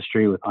utility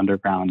industry with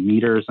underground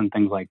meters and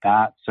things like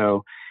that.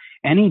 So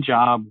any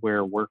job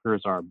where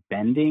workers are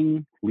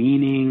bending,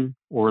 leaning,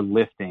 or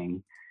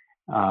lifting,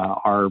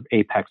 our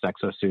Apex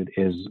Exosuit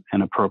is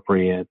an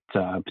appropriate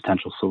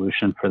potential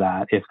solution for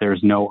that, if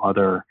there's no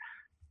other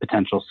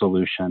potential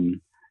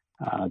solution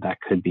that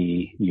could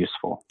be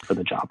useful for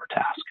the job or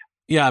task.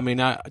 Yeah, I mean,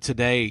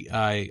 today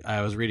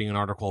I was reading an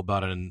article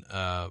about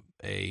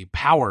a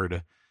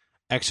powered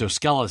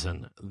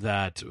exoskeleton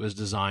that was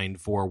designed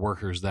for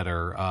workers that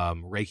are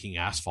raking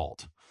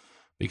asphalt,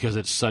 because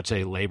it's such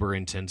a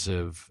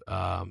labor-intensive,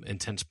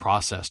 intense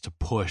process to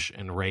push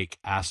and rake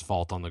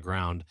asphalt on the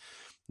ground,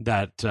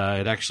 that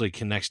it actually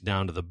connects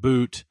down to the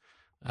boot,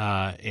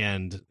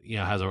 and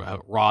has a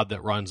rod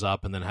that runs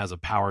up, and then has a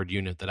powered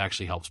unit that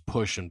actually helps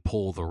push and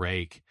pull the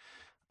rake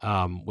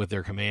with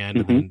their command,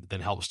 Mm-hmm. and then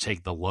helps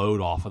take the load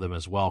off of them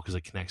as well, because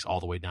it connects all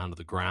the way down to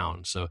the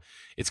ground. So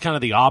it's kind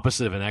of the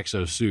opposite of an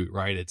exosuit,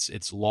 right?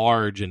 It's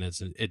large and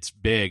it's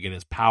big and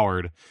it's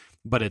powered,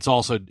 but it's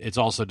also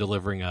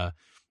delivering a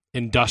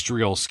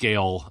industrial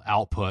scale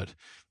output.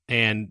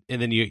 And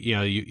then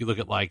you look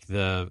at like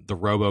the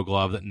Robo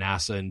Glove that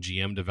NASA and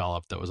GM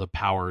developed, that was a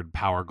powered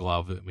power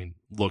glove. I mean,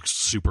 looks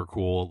super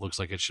cool. It looks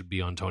like it should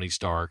be on Tony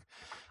Stark.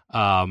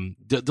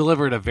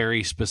 Delivered a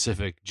very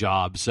specific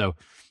job. So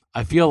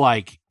I feel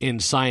like in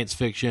science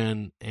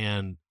fiction,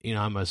 and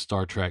I'm a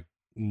Star Trek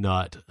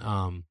nut,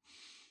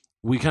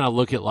 we kind of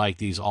look at like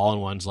these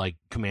all-in-ones like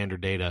Commander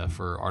Data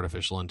for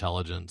artificial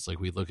intelligence. Like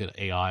we look at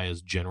AI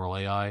as general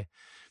AI,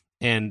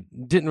 and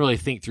didn't really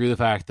think through the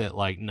fact that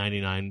like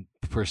 99%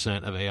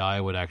 of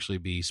AI would actually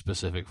be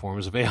specific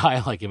forms of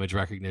AI, like image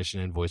recognition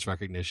and voice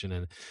recognition.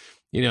 And,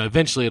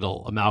 eventually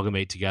it'll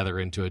amalgamate together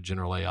into a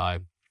general AI.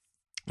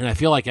 And I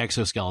feel like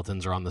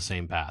exoskeletons are on the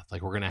same path.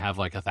 Like we're going to have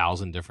like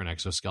 1,000 different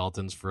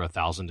exoskeletons for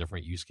 1,000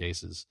 different use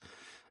cases.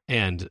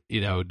 And,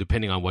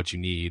 depending on what you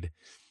need.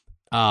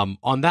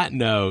 On that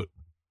note,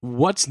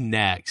 what's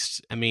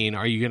next? I mean,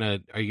 are you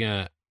going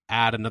to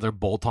add another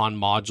bolt-on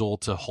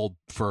module to hold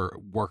for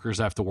workers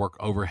that have to work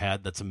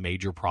overhead? That's a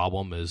major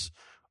problem, is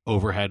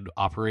overhead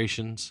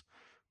operations.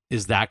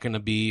 Is that going to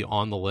be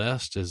on the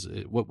list?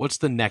 What's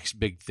the next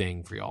big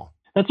thing for y'all?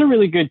 That's a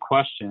really good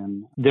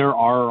question. There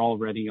are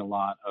already a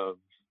lot of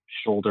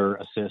shoulder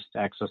assist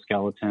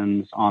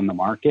exoskeletons on the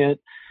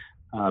market.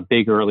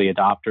 Big early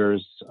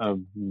adopters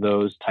of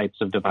those types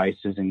of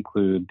devices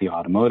include the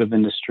automotive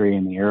industry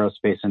and the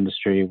aerospace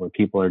industry, where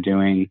people are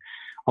doing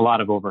a lot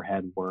of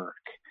overhead work.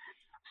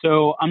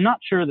 So I'm not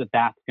sure that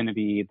that's going to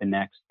be the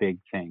next big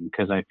thing,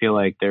 because I feel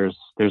like there's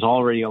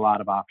already a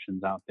lot of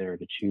options out there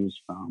to choose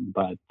from.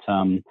 But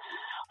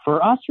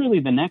for us, really,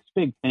 the next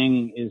big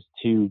thing is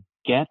to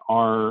get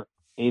our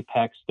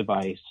Apex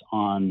device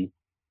on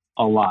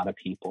a lot of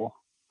people.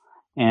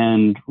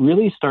 and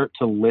really start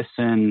to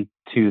listen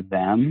to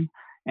them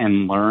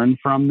and learn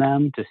from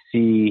them to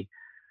see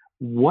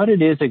what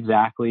it is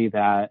exactly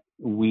that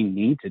we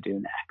need to do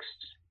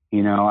next.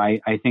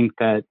 I think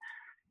that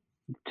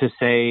to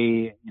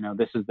say,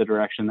 this is the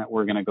direction that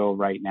we're going to go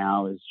right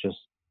now is just,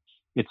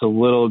 it's a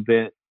little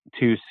bit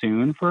too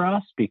soon for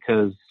us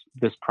because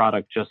this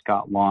product just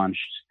got launched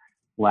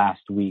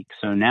last week.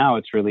 So now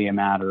it's really a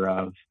matter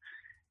of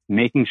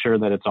making sure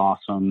that it's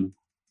awesome,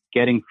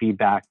 getting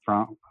feedback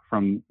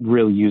from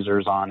real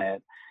users on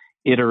it,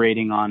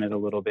 iterating on it a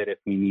little bit if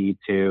we need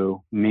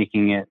to,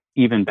 making it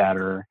even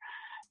better,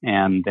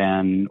 and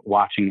then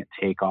watching it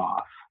take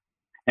off.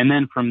 And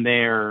then from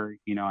there,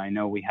 I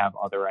know we have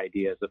other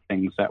ideas of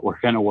things that we're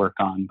going to work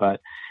on, but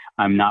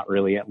I'm not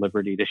really at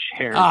liberty to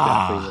share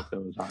exactly what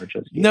those are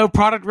just yet. No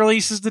product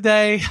releases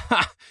today.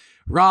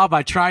 Rob,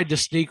 I tried to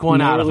sneak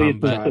one out of him,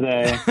 but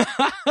today.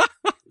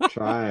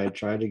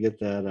 tried to get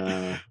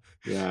that.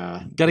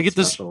 Got to get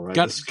special, right?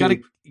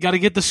 Got to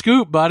get the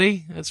scoop,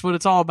 buddy. That's what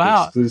it's all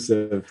about.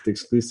 The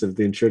exclusive,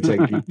 the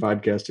InsurTech Geek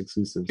podcast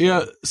exclusive.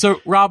 Yeah.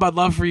 So, Rob, I'd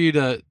love for you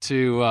to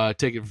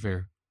take it from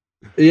here.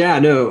 Yeah.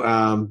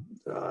 No.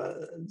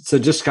 So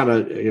just kind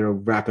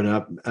of wrapping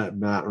up,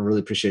 Matt. I really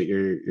appreciate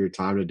your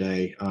time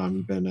today.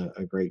 You've been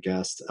a great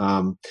guest.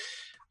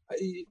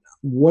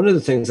 One of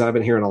the things that I've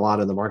been hearing a lot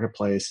in the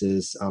marketplace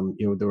is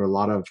there were a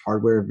lot of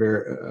hardware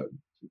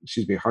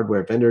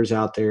vendors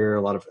out there,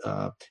 a lot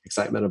of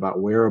excitement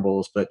about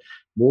wearables, but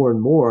more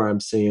and more I'm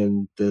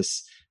seeing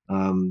this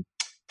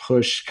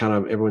push, kind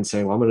of everyone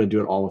saying, well, I'm going to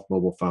do it all with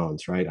mobile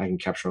phones, right? I can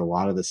capture a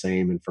lot of the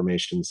same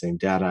information, same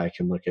data. I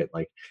can look at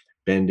like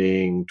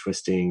bending,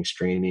 twisting,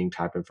 straining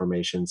type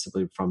information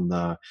simply from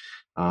the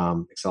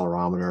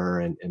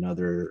accelerometer and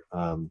other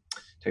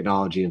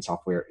technology and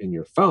software in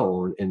your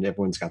phone, and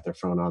everyone's got their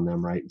phone on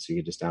them, right? And so you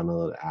can just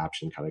download the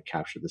apps and kind of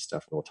capture this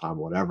stuff in real time,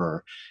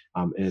 whatever.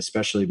 And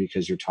especially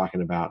because you're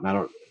talking about, and I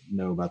don't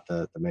know about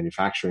the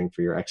manufacturing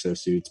for your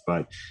exosuits,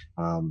 but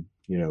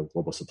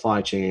global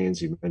supply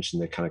chains. You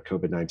mentioned the kind of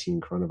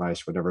COVID-19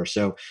 coronavirus, whatever.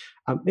 So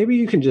maybe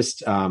you can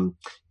just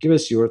give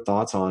us your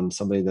thoughts on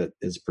somebody that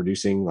is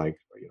producing like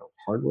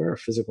hardware, a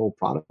physical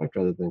product,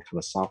 rather than kind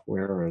of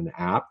software or an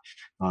app.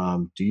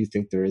 Do you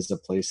think there is a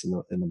place in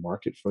the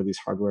market for these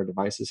hardware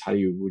devices?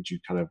 Would you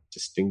kind of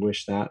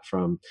distinguish that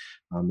from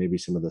maybe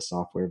some of the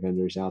software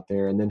vendors out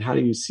there? And then how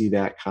do you see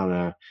that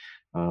kind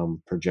of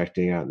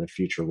projecting out in the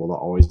future? Will there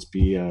always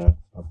be a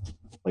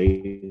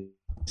place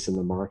in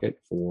the market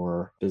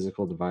for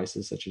physical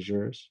devices such as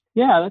yours?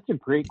 Yeah, that's a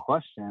great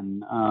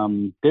question.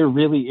 There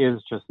really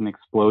is just an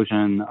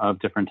explosion of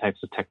different types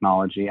of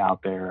technology out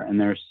there, and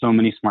there's so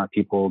many smart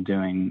people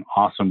doing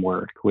awesome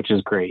work, which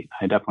is great.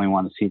 I definitely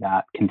want to see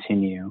that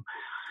continue.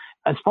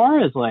 As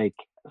far as like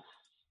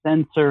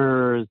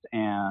sensors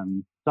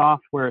and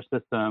software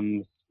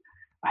systems,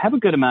 I have a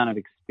good amount of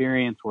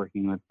experience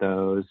working with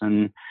those,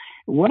 and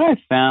what I've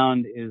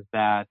found is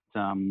that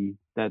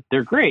that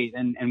they're great,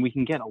 and we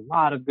can get a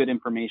lot of good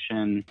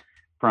information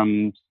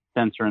from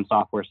sensor and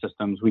software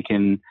systems. We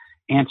can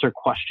answer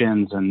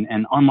questions and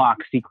unlock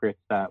secrets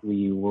that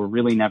we were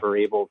really never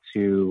able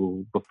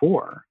to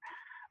before.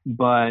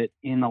 But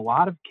in a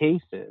lot of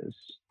cases,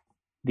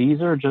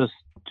 these are just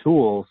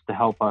tools to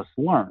help us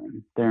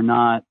learn. They're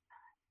not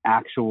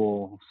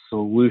actual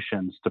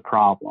solutions to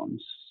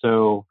problems.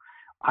 So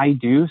I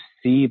do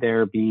see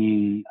there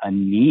being a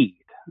need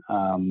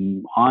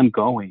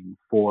ongoing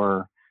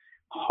for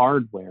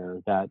hardware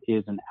that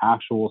is an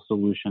actual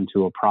solution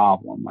to a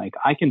problem. Like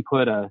I can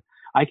put a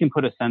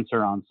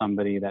sensor on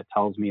somebody that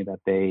tells me that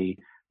they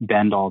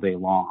bend all day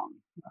long.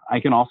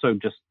 I can also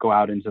just go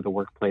out into the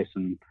workplace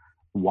and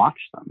watch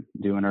them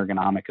do an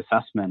ergonomic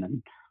assessment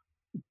and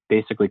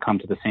basically come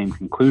to the same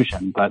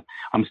conclusion. But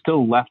I'm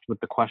still left with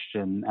the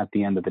question at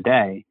the end of the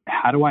day,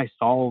 how do I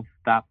solve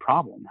that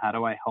problem? How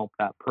do I help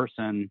that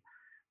person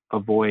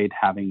avoid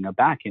having a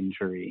back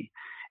injury?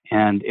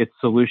 And it's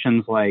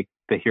solutions like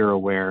the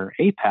HeroWear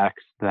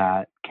Apex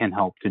that can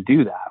help to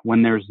do that.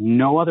 When there's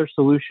no other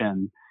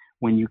solution,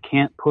 when you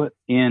can't put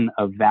in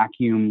a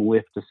vacuum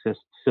lift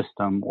assist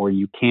system, or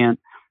you can't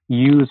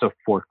use a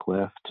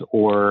forklift,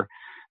 or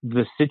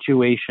the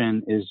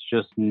situation is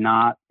just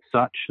not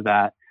such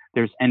that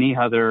there's any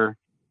other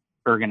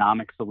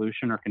ergonomic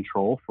solution or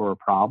control for a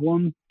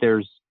problem,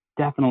 there's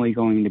definitely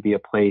going to be a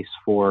place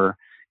for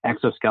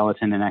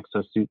exoskeleton and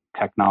exosuit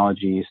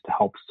technologies to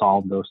help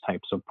solve those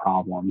types of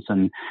problems.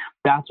 And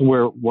that's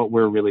what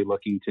we're really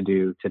looking to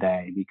do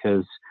today,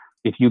 because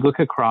if you look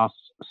across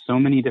so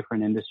many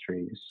different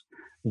industries,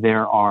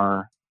 there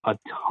are a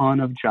ton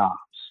of jobs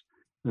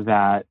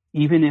that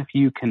even if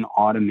you can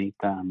automate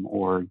them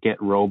or get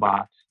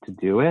robots to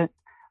do it,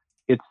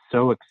 it's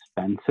so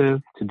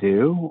expensive to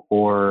do,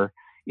 or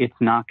it's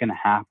not going to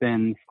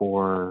happen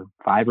for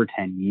 5 or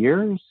 10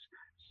 years.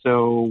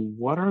 So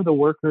what are the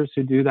workers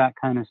who do that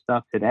kind of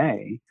stuff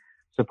today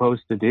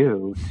supposed to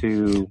do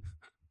to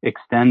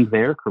extend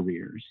their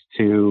careers,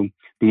 to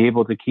be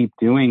able to keep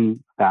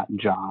doing that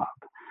job,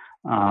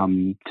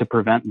 to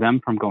prevent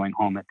them from going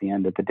home at the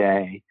end of the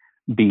day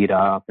beat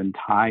up and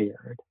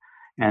tired?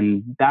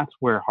 And that's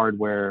where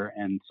hardware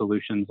and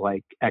solutions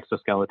like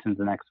exoskeletons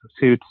and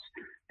exosuits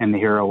and the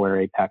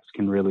HeroWare Apex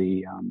can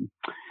really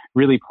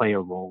play a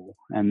role.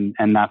 And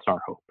that's our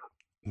hope.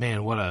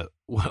 Man, what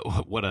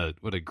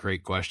a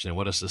great question.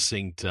 What a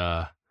succinct,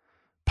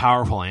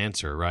 powerful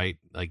answer, right?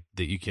 Like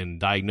that you can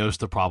diagnose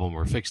the problem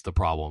or fix the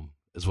problem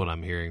is what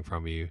I'm hearing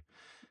from you.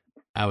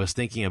 I was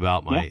thinking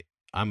about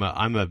I'm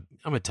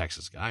a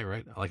Texas guy,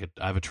 right? I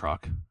have a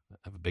truck. I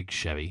have a big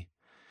Chevy.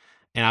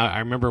 And I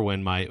remember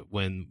when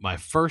my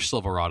first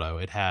Silverado,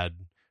 it had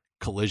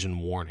collision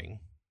warning.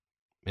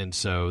 And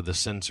so the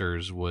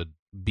sensors would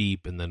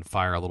beep and then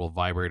fire a little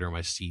vibrator in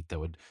my seat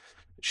that would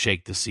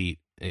shake the seat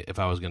if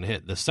I was going to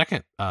hit. The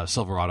second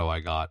Silverado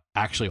I got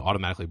actually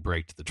automatically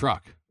braked the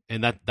truck.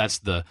 And that's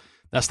the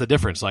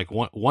difference. Like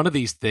one of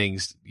these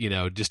things,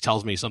 just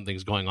tells me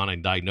something's going on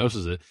and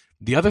diagnoses it.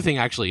 The other thing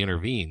actually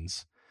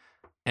intervenes.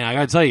 And I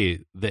got to tell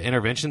you, the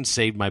intervention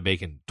saved my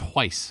bacon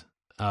twice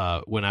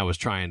when I was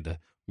trying to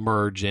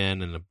merge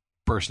in and the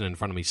person in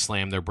front of me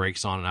slammed their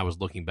brakes on and I was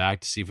looking back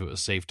to see if it was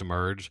safe to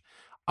merge.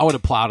 I would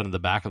have plowed into the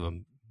back of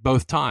them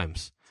both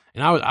times.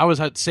 And I was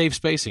at safe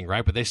spacing,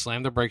 right? But they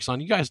slammed their brakes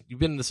on. You guys, you've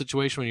been in the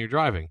situation when you're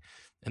driving.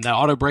 And that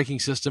auto braking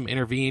system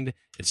intervened.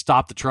 It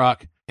stopped the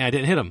truck and I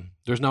didn't hit them.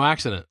 There's no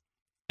accident.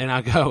 And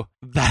I go,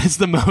 that is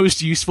the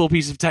most useful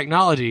piece of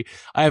technology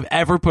I have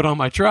ever put on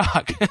my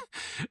truck,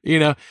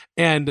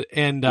 and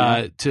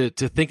to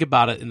think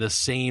about it in the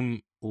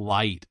same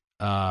light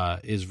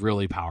is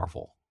really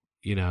powerful.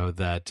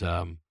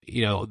 The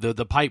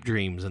pipe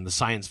dreams and the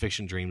science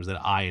fiction dreams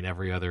that I and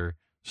every other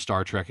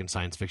Star Trek and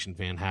science fiction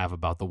fan have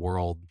about the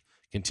world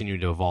continue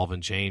to evolve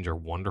and change are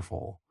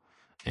wonderful.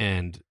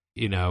 And,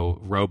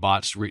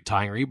 robots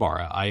tying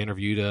rebar. I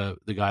interviewed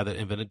the guy that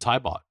invented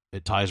TieBot.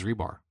 It ties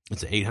rebar.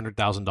 It's an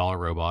 $800,000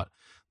 robot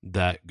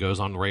that goes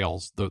on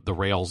rails, the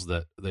rails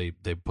that they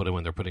put in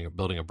when they're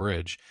building a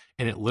bridge.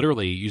 And it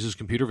literally uses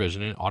computer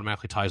vision and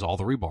automatically ties all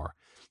the rebar,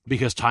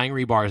 because tying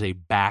rebar is a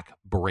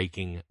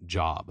back-breaking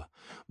job.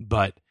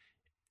 But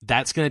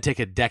that's going to take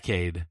a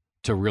decade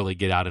to really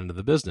get out into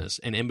the business.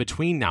 And in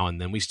between now and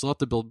then, we still have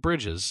to build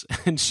bridges.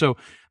 And so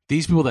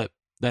these people that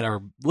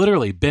are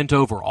literally bent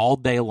over all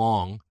day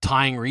long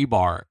tying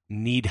rebar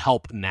need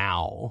help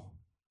now,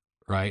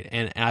 right?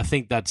 And I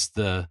think that's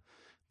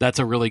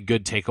a really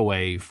good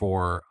takeaway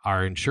for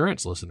our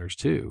insurance listeners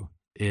too,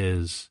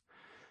 is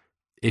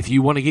if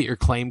you want to get your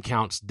claim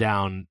counts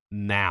down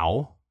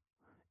now,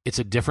 it's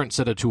a different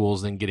set of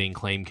tools than getting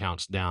claim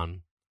counts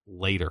down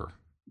later.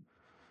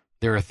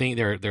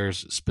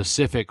 There's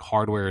specific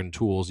hardware and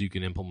tools you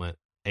can implement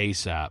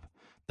ASAP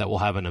that will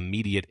have an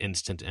immediate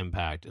instant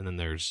impact. And then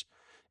there's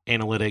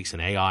analytics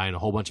and AI and a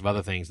whole bunch of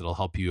other things that'll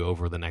help you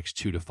over the next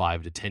 2 to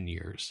 5 to 10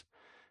 years.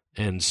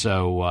 And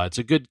so it's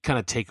a good kind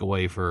of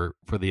takeaway for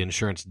the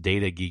insurance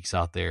data geeks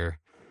out there.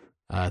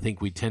 I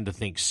think we tend to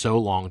think so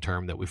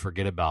long-term that we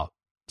forget about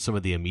some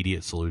of the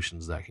immediate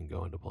solutions that can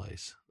go into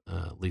place.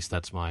 At least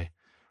that's my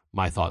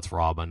thoughts,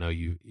 Rob. I know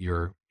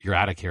you're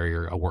at a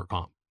carrier, a work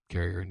comp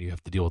carrier, and you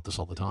have to deal with this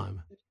all the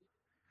time.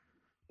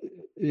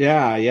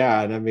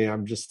 Yeah. And I mean,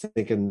 I'm just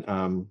thinking,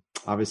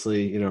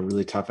 obviously,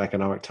 really tough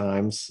economic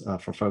times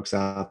for folks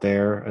out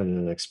there, and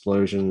an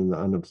explosion in the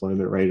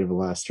unemployment rate over the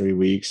last 3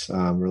 weeks.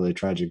 Really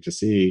tragic to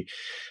see.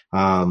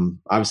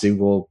 Obviously,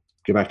 we'll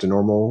get back to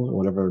normal,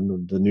 whatever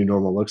the new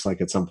normal looks like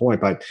at some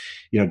point. But,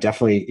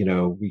 definitely,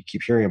 we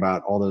keep hearing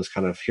about all those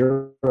kind of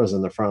heroes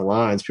in the front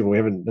lines, people we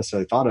haven't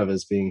necessarily thought of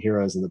as being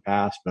heroes in the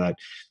past, but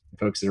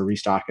folks that are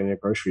restocking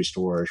at grocery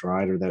stores,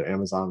 right, or that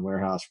Amazon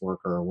warehouse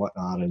worker or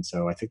whatnot. And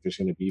so I think there's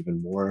going to be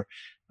even more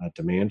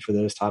demand for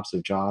those types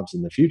of jobs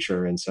in the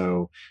future. And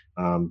so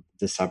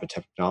this type of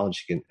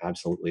technology can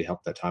absolutely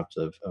help that types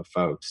of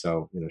folks.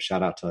 So,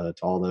 shout out to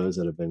all those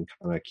that have been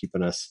kind of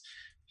keeping us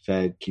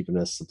fed, keeping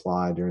us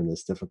supplied during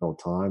this difficult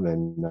time.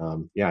 And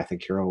I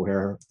think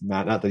HeroWare,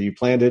 Matt, not that you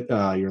planned it,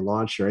 your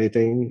launch or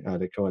anything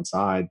to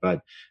coincide,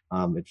 but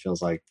it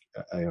feels like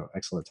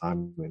excellent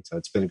timing. So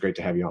it's been great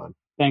to have you on.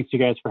 Thanks, you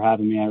guys, for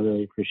having me. I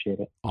really appreciate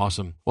it.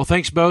 Awesome. Well,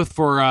 thanks both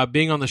for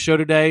being on the show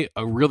today.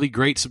 A really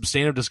great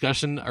substantive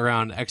discussion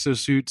around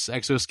exosuits,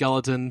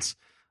 exoskeletons,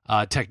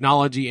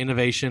 technology,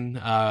 innovation.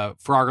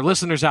 For our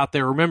listeners out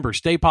there, remember,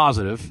 stay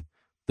positive.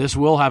 This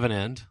will have an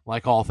end,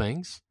 like all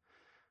things.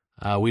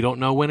 We don't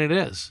know when it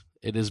is.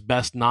 It is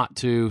best not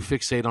to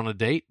fixate on a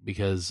date,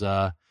 because it's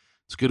a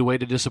good way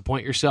to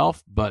disappoint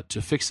yourself, but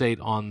to fixate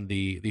on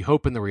the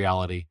hope and the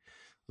reality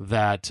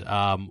that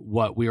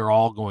what we are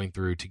all going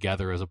through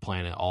together as a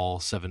planet, all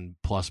 7+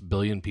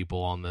 billion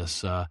people on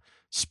this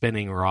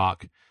spinning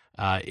rock,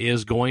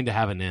 is going to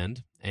have an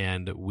end,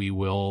 and we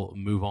will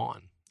move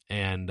on.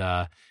 And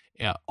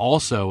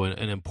also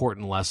an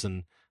important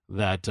lesson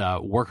that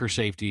worker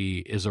safety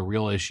is a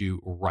real issue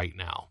right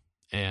now.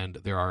 And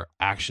there are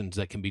actions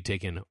that can be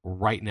taken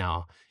right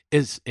now,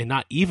 and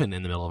not even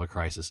in the middle of a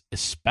crisis,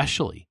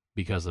 especially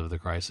because of the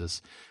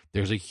crisis.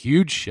 There's a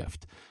huge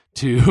shift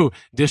to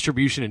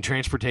distribution and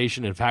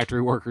transportation and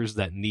factory workers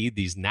that need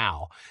these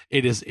now.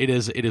 It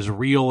is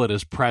real, it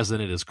is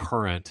present, it is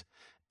current,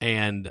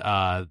 And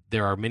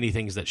there are many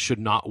things that should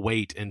not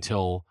wait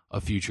until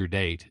a future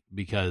date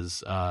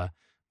because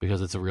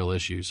it's a real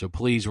issue. So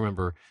please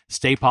remember,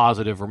 stay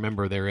positive.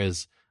 Remember, there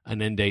is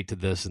an end date to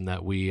this, and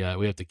that we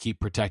have to keep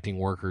protecting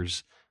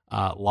workers'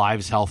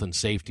 lives, health, and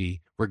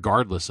safety,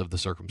 regardless of the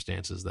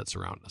circumstances that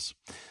surround us.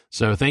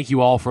 So thank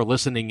you all for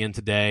listening in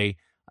today.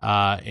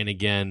 And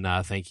again,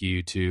 thank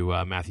you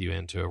to Matthew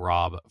and to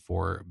Rob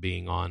for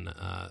being on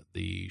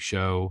the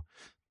show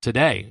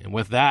today. And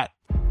with that,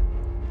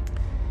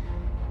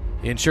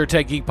 the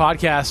InsurTech Geek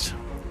Podcast,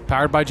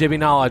 powered by JB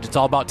Knowledge. It's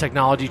all about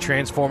technology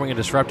transforming and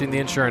disrupting the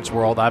insurance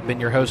world. I've been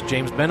your host,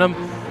 James Benham,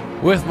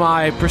 with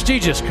my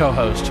prestigious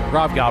co-host,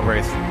 Rob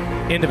Galbraith,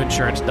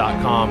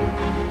 endofinsurance.com.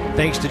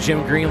 Thanks to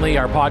Jim Greenlee,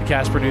 our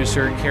podcast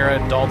producer, Kara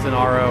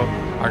Dalton-Aro,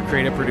 our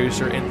creative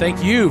producer, and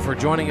thank you for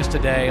joining us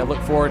today. I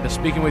look forward to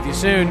speaking with you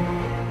soon.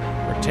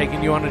 We're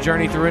taking you on a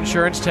journey through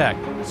insurance tech,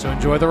 so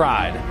enjoy the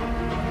ride.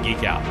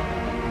 Geek out.